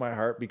broke my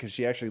heart because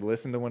she actually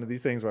listened to one of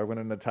these things where I went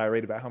on a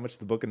tirade about how much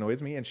the book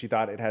annoys me, and she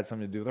thought it had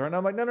something to do with her. And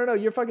I'm like, no,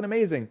 you're fucking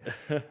amazing.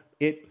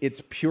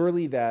 It's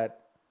purely that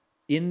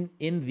in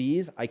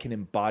these, I can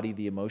embody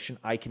the emotion.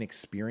 I can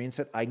experience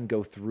it. I can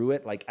go through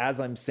it. Like as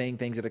I'm saying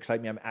things that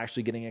excite me, I'm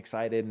actually getting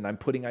excited and I'm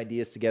putting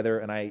ideas together,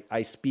 and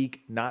I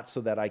speak not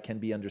so that I can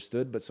be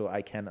understood, but so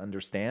I can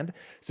understand.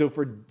 So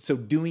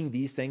doing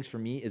these things for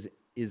me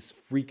is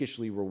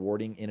freakishly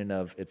rewarding in and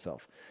of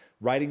itself.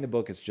 Writing the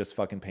book is just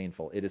fucking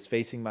painful. It is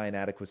facing my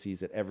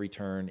inadequacies at every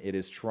turn. It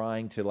is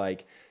trying to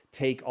like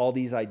take all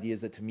these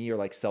ideas that to me are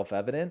like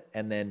self-evident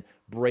and then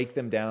break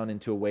them down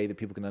into a way that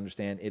people can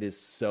understand.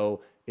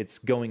 It's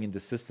going into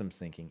systems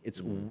thinking.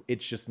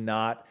 It's just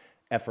not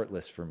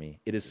effortless for me.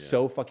 It is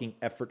so fucking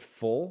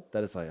effortful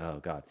that it's like, oh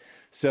God.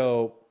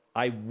 So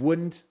I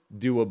wouldn't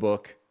do a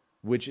book,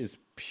 which is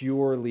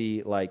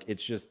purely like,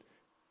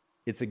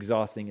 it's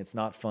exhausting. It's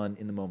not fun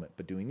in the moment,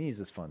 but doing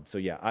these is fun. So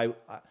yeah, I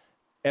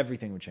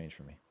everything would change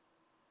for me.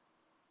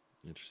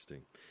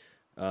 Interesting.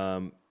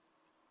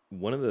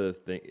 One of the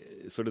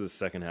things, sort of the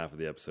second half of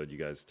the episode, you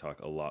guys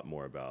talk a lot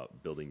more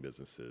about building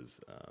businesses,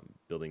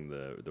 building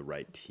the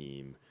right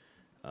team.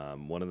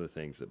 One of the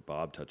things that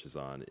Bob touches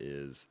on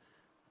is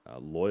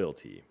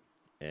loyalty.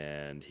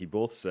 And he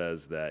both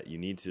says that you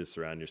need to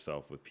surround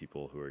yourself with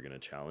people who are going to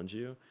challenge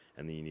you,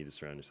 and then you need to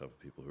surround yourself with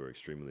people who are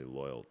extremely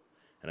loyal.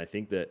 And I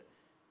think that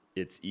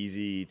it's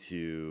easy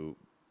to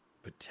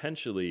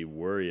potentially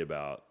worry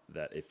about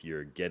that if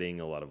you're getting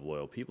a lot of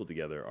loyal people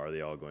together, are they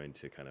all going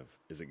to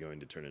is it going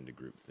to turn into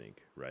groupthink,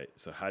 right?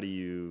 So how do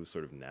you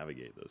sort of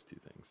navigate those two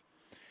things?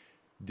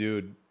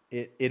 Dude,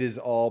 it is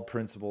all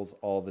principles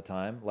all the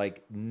time.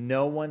 Like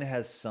no one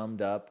has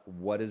summed up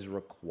what is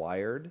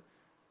required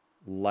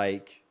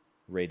like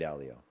Ray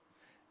Dalio.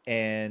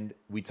 And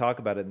we talk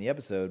about it in the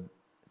episode.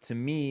 To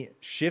me,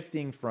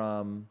 shifting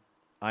from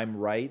I'm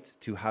right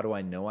to how do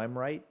I know I'm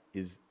right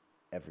is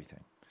everything.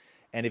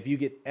 And if you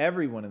get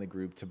everyone in the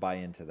group to buy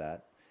into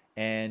that,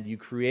 and you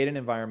create an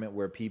environment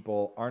where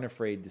people aren't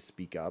afraid to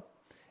speak up,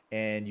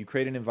 and you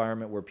create an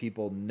environment where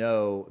people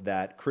know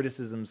that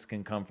criticisms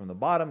can come from the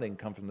bottom, they can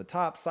come from the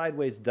top,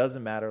 sideways,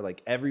 doesn't matter.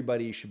 Like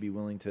everybody should be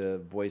willing to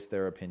voice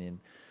their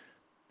opinion.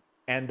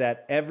 And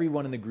that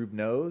everyone in the group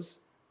knows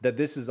that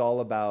this is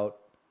all about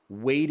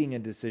weighting a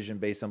decision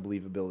based on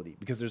believability,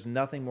 because there's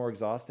nothing more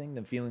exhausting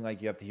than feeling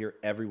like you have to hear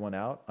everyone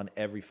out on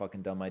every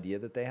fucking dumb idea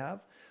that they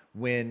have.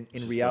 When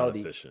in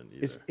reality,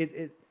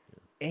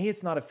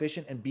 it's not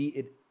efficient, and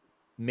B,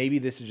 maybe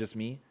this is just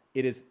me,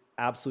 it is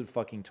absolute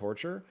fucking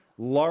torture,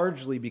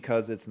 largely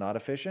because it's not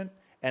efficient.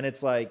 And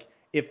it's like,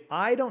 if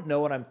I don't know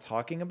what I'm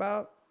talking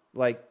about,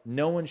 like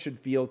no one should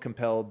feel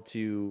compelled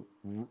to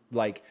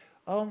like,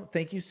 oh,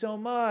 thank you so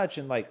much,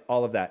 and like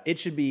all of that. It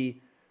should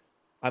be,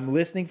 I'm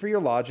listening for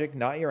your logic,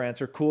 not your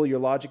answer. Cool, your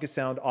logic is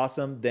sound,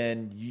 awesome.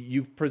 Then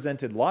you've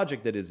presented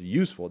logic that is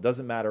useful. It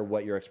doesn't matter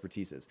what your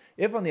expertise is.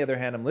 If, on the other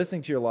hand, I'm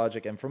listening to your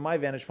logic, and from my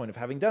vantage point of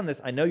having done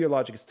this, I know your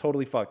logic is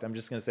totally fucked. I'm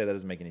just going to say that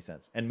doesn't make any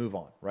sense and move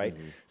on, right?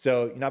 Mm-hmm.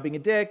 So you're not being a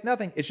dick,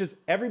 nothing. It's just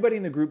everybody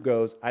in the group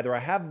goes, either I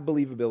have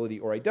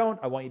believability or I don't.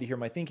 I want you to hear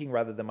my thinking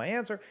rather than my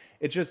answer.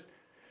 It's just,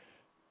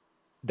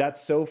 that's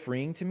so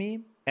freeing to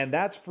me. And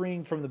that's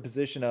freeing from the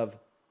position of,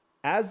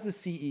 as the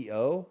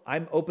CEO,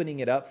 I'm opening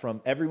it up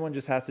from everyone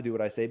just has to do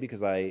what I say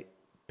because I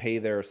pay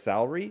their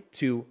salary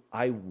to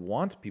I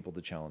want people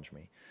to challenge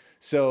me.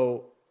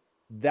 So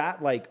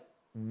that, like,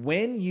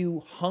 when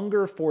you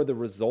hunger for the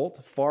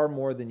result far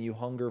more than you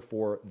hunger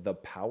for the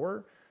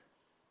power,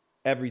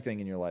 everything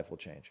in your life will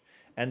change.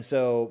 And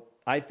so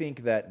I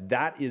think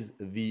that is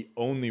the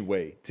only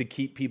way to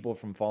keep people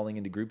from falling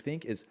into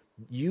groupthink is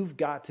you've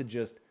got to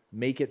just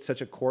make it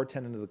such a core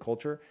tenet of the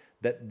culture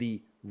that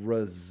the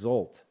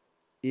result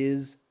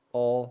is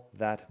all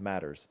that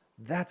matters.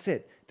 That's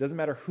it. Doesn't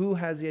matter who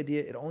has the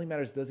idea. It only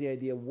matters, does the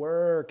idea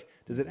work?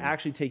 Does it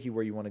actually take you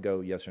where you want to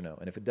go, yes or no?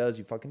 And if it does,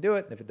 you fucking do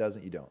it. And if it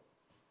doesn't, you don't.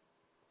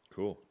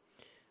 Cool.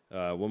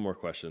 One more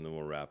question, then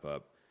we'll wrap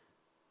up.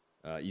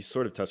 You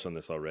sort of touched on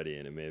this already,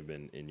 and it may have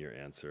been in your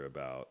answer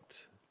about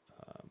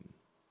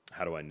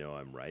how do I know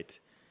I'm right?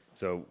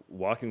 So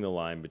walking the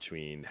line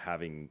between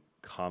having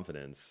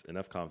confidence,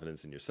 enough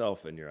confidence in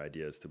yourself and your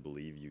ideas to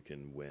believe you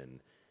can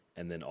win,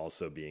 and then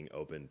also being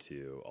open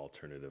to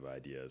alternative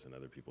ideas and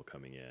other people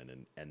coming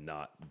in and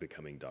not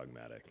becoming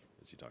dogmatic,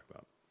 as you talk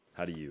about.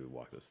 How do you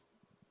walk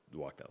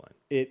that line?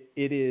 It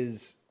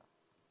is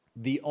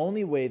the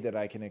only way that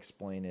I can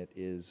explain it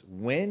is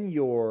when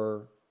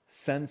your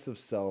sense of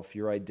self,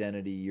 your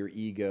identity, your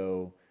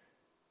ego,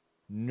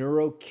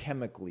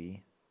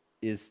 neurochemically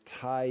is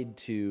tied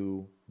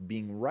to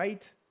being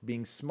right,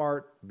 being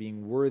smart,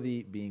 being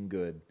worthy, being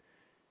good.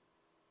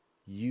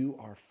 You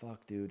are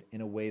fucked, dude, in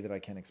a way that I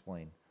can't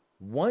explain.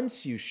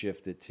 Once you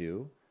shift it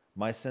to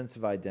my sense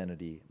of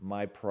identity,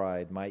 my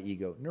pride, my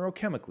ego,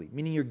 neurochemically,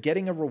 meaning you're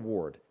getting a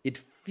reward. It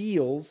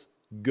feels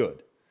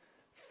good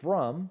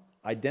from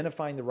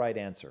identifying the right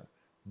answer,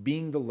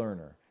 being the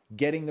learner,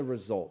 getting the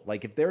result.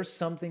 Like if there's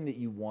something that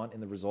you want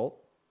in the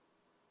result,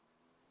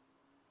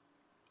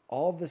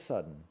 all of a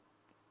sudden,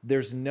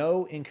 there's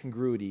no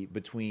incongruity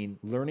between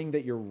learning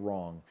that you're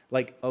wrong.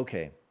 Like,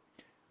 okay,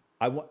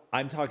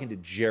 I'm talking to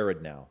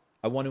Jared now.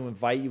 I want to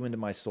invite you into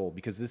my soul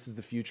because this is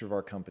the future of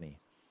our company.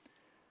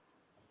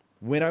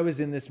 When I was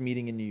in this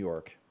meeting in New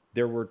York,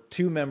 there were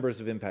two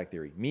members of Impact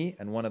Theory, me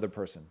and one other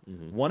person.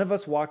 Mm-hmm. One of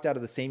us walked out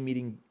of the same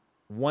meeting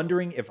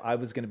wondering if I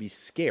was going to be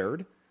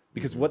scared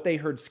because what they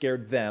heard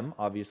scared them,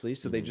 obviously.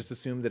 So they just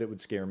assumed that it would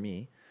scare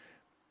me.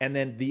 And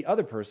then the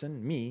other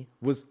person, me,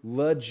 was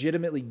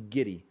legitimately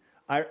giddy.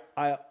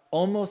 I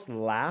almost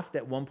laughed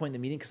at one point in the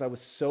meeting because I was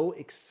so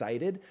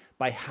excited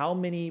by how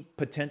many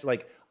potential,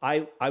 like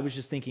I was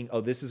just thinking,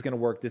 oh, this is going to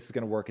work, this is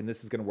going to work, and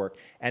this is going to work.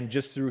 And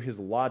just through his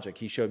logic,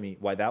 he showed me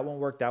why that won't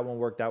work, that won't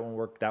work, that won't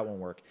work, that won't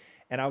work.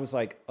 And I was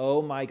like,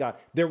 oh my God.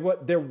 There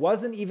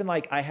wasn't even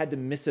like I had to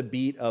miss a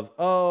beat of,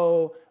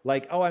 oh,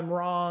 I'm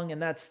wrong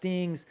and that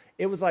stings.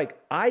 It was like,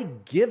 I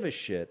give a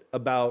shit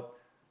about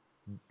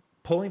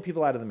pulling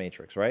people out of the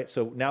matrix, right?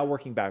 So now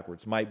working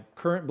backwards, my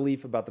current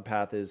belief about the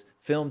path is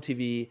film,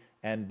 TV,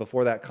 and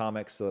before that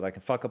comics so that I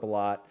can fuck up a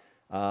lot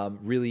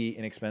really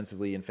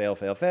inexpensively and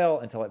fail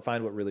until I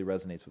find what really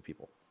resonates with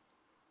people.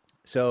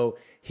 So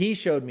he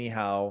showed me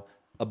how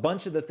a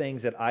bunch of the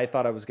things that I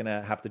thought I was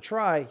gonna have to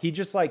try, he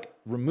just like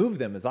removed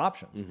them as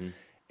options. Mm-hmm.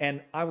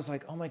 And I was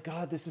like, oh my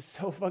God, this is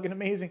so fucking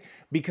amazing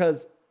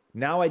because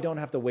now I don't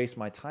have to waste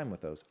my time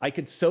with those. I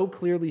could so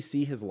clearly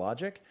see his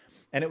logic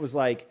and it was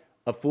like,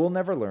 a fool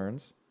never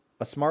learns,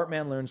 a smart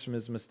man learns from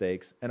his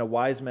mistakes, and a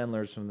wise man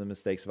learns from the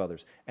mistakes of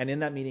others. And in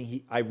that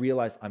meeting, I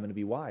realized I'm going to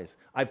be wise.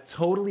 I've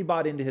totally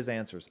bought into his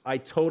answers. I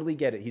totally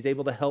get it. He's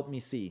able to help me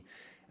see.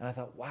 And I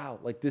thought, wow,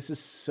 like this is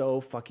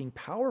so fucking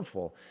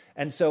powerful.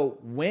 And so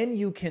when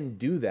you can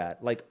do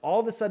that, like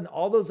all of a sudden,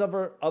 all those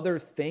other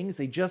things,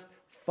 they just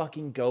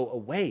fucking go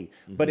away.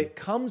 Mm-hmm. But it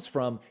comes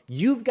from,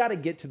 you've got to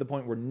get to the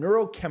point where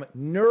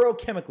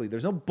neurochemically,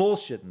 there's no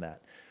bullshit in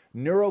that.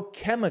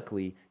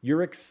 Neurochemically,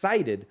 you're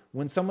excited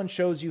when someone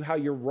shows you how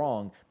you're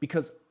wrong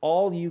because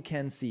all you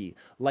can see,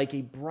 like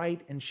a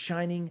bright and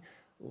shining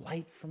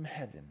light from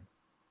heaven,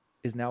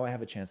 is now I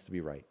have a chance to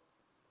be right.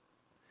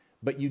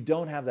 But you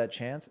don't have that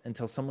chance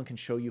until someone can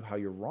show you how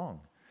you're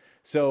wrong.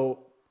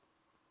 So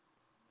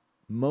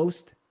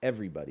most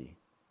everybody,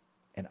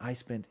 and I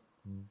spent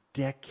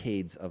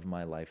decades of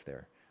my life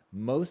there,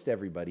 most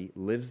everybody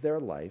lives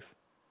their life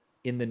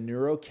in the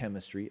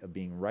neurochemistry of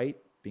being right,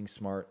 being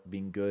smart,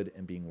 being good,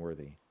 and being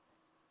worthy.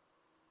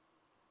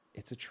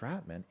 It's a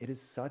trap, man. It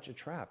is such a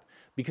trap.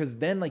 Because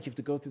then like you have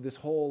to go through this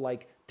whole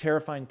like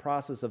terrifying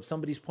process of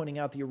somebody's pointing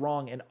out that you're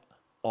wrong and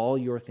all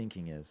you're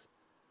thinking is,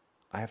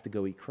 I have to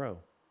go eat crow.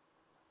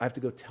 I have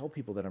to go tell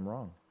people that I'm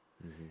wrong.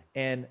 Mm-hmm.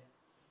 And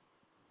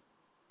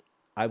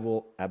I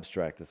will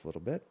abstract this a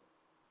little bit.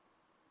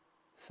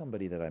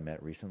 Somebody that I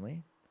met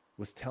recently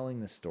was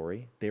telling this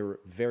story. They were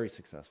very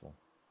successful.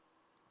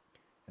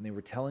 And they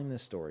were telling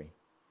this story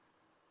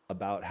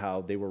about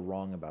how they were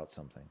wrong about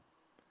something.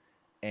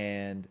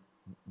 And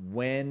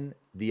when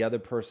the other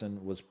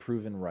person was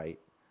proven right,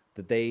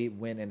 that they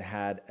went and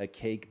had a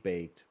cake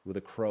baked with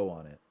a crow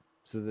on it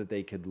so that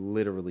they could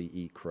literally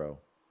eat crow.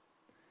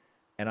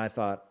 And I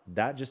thought,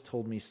 that just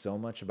told me so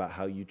much about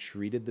how you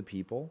treated the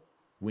people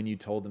when you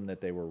told them that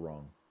they were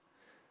wrong.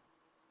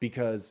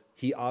 Because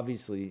he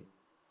obviously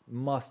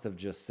must have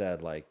just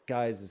said like,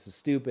 guys, this is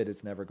stupid.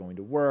 It's never going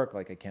to work.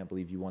 Like, I can't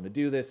believe you want to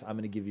do this. I'm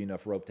going to give you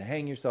enough rope to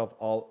hang yourself,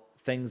 all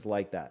things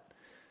like that.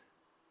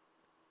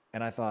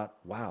 And I thought,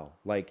 wow,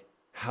 like,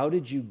 how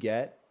did you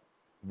get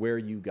where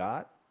you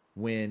got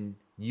when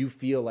you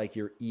feel like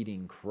you're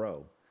eating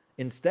crow?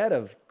 Instead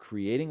of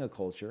creating a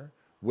culture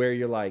where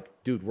you're like,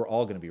 dude, we're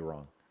all going to be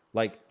wrong.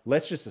 Like,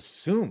 let's just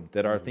assume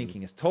that our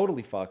thinking is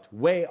totally fucked,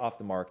 way off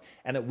the mark,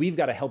 and that we've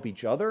got to help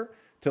each other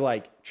to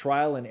like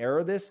trial and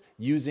error this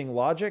using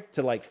logic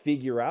to like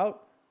figure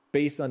out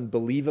based on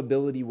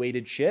believability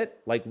weighted shit,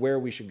 like where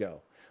we should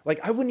go. Like,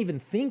 I wouldn't even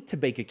think to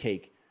bake a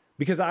cake.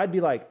 Because I'd be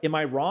like, am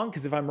I wrong?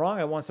 Because if I'm wrong,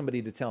 I want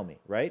somebody to tell me,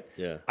 right?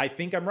 Yeah. I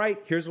think I'm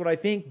right. Here's what I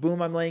think.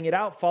 Boom, I'm laying it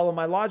out. Follow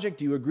my logic.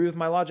 Do you agree with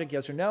my logic?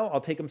 Yes or no? I'll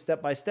take them step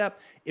by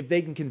step. If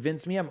they can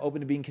convince me, I'm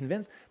open to being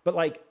convinced. But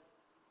like,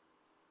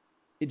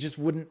 it just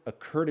wouldn't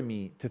occur to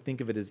me to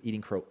think of it as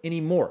eating crow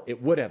anymore. It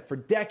would have for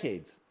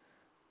decades.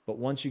 But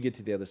once you get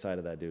to the other side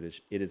of that, dude,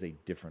 it is a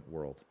different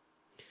world.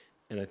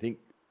 And I think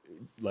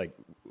like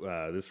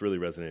this really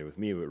resonated with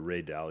me, but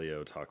Ray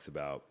Dalio talks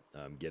about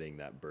getting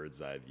that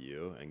bird's eye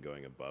view and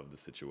going above the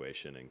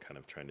situation and kind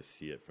of trying to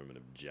see it from an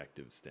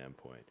objective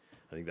standpoint.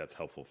 I think that's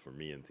helpful for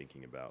me in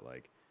thinking about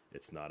like,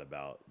 it's not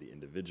about the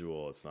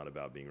individual. It's not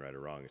about being right or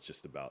wrong. It's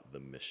just about the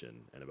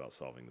mission and about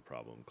solving the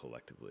problem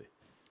collectively.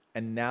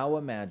 And now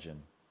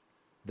imagine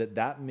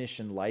that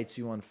mission lights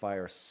you on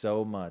fire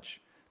so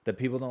much that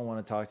people don't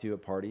want to talk to you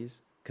at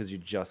parties because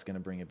you're just going to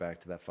bring it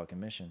back to that fucking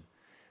mission.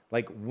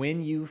 Like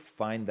when you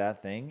find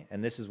that thing,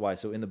 and this is why,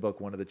 so in the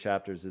book, one of the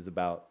chapters is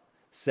about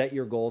set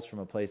your goals from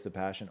a place of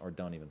passion or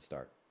don't even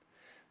start.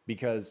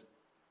 Because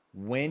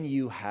when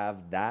you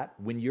have that,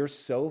 when you're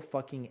so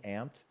fucking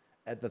amped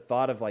at the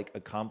thought of like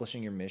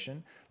accomplishing your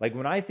mission, like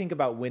when I think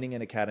about winning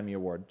an Academy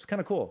Award, it's kind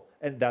of cool.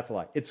 And that's a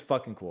lie. It's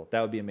fucking cool.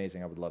 That would be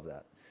amazing. I would love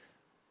that.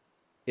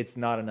 It's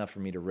not enough for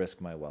me to risk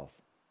my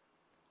wealth.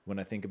 When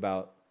I think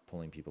about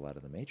pulling people out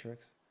of the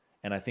matrix,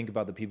 and I think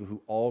about the people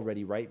who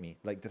already write me,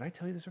 like, did I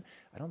tell you this?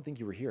 I don't think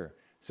you were here.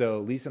 So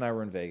Lisa and I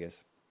were in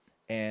Vegas,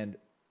 and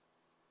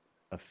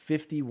a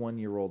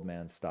 51-year-old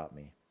man stopped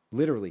me.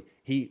 Literally,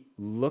 he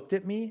looked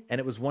at me, and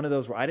it was one of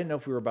those where I didn't know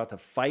if we were about to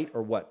fight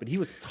or what, but he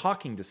was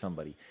talking to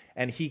somebody,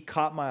 and he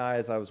caught my eye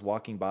as I was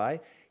walking by.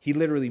 He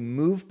literally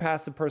moved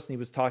past the person he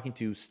was talking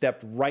to,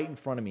 stepped right in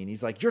front of me, and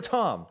he's like, "You're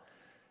Tom."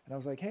 And I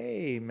was like,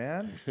 "Hey,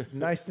 man, it's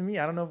nice to meet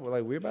you. I don't know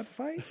if we're about to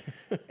fight."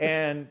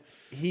 And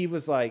he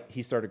was like,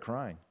 he started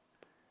crying.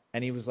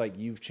 And he was like,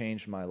 "You've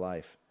changed my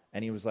life."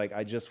 And he was like,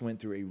 "I just went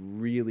through a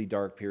really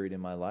dark period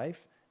in my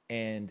life,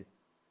 and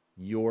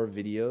your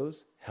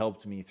videos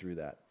helped me through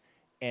that."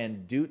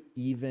 And dude,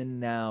 even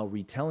now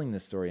retelling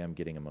this story, I'm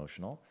getting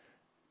emotional.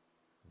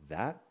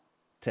 That,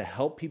 to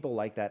help people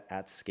like that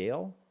at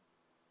scale,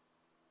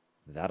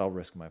 that I'll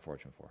risk my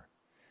fortune for.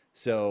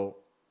 So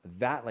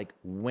that, like,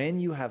 when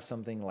you have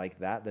something like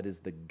that, that is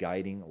the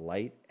guiding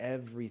light,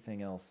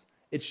 everything else,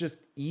 it's just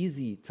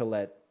easy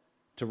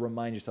to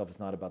remind yourself it's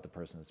not about the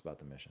person, it's about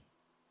the mission.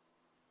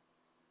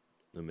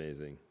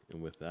 Amazing.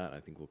 And with that, I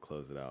think we'll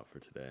close it out for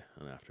today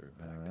on After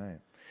Impact. All right.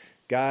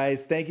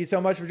 Guys, thank you so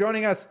much for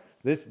joining us.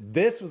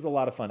 This was a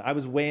lot of fun. I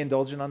was way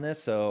indulgent on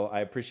this, so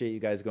I appreciate you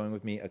guys going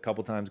with me a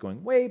couple times,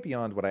 going way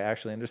beyond what I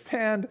actually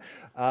understand.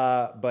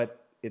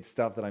 But it's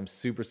stuff that I'm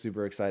super,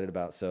 super excited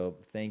about. So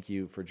thank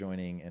you for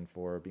joining and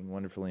for being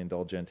wonderfully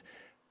indulgent.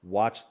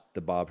 Watch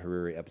the Bob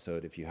Hariri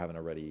episode if you haven't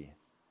already.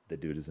 The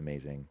dude is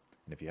amazing.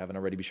 And if you haven't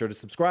already, be sure to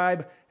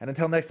subscribe. And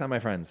until next time, my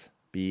friends,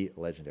 be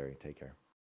legendary. Take care.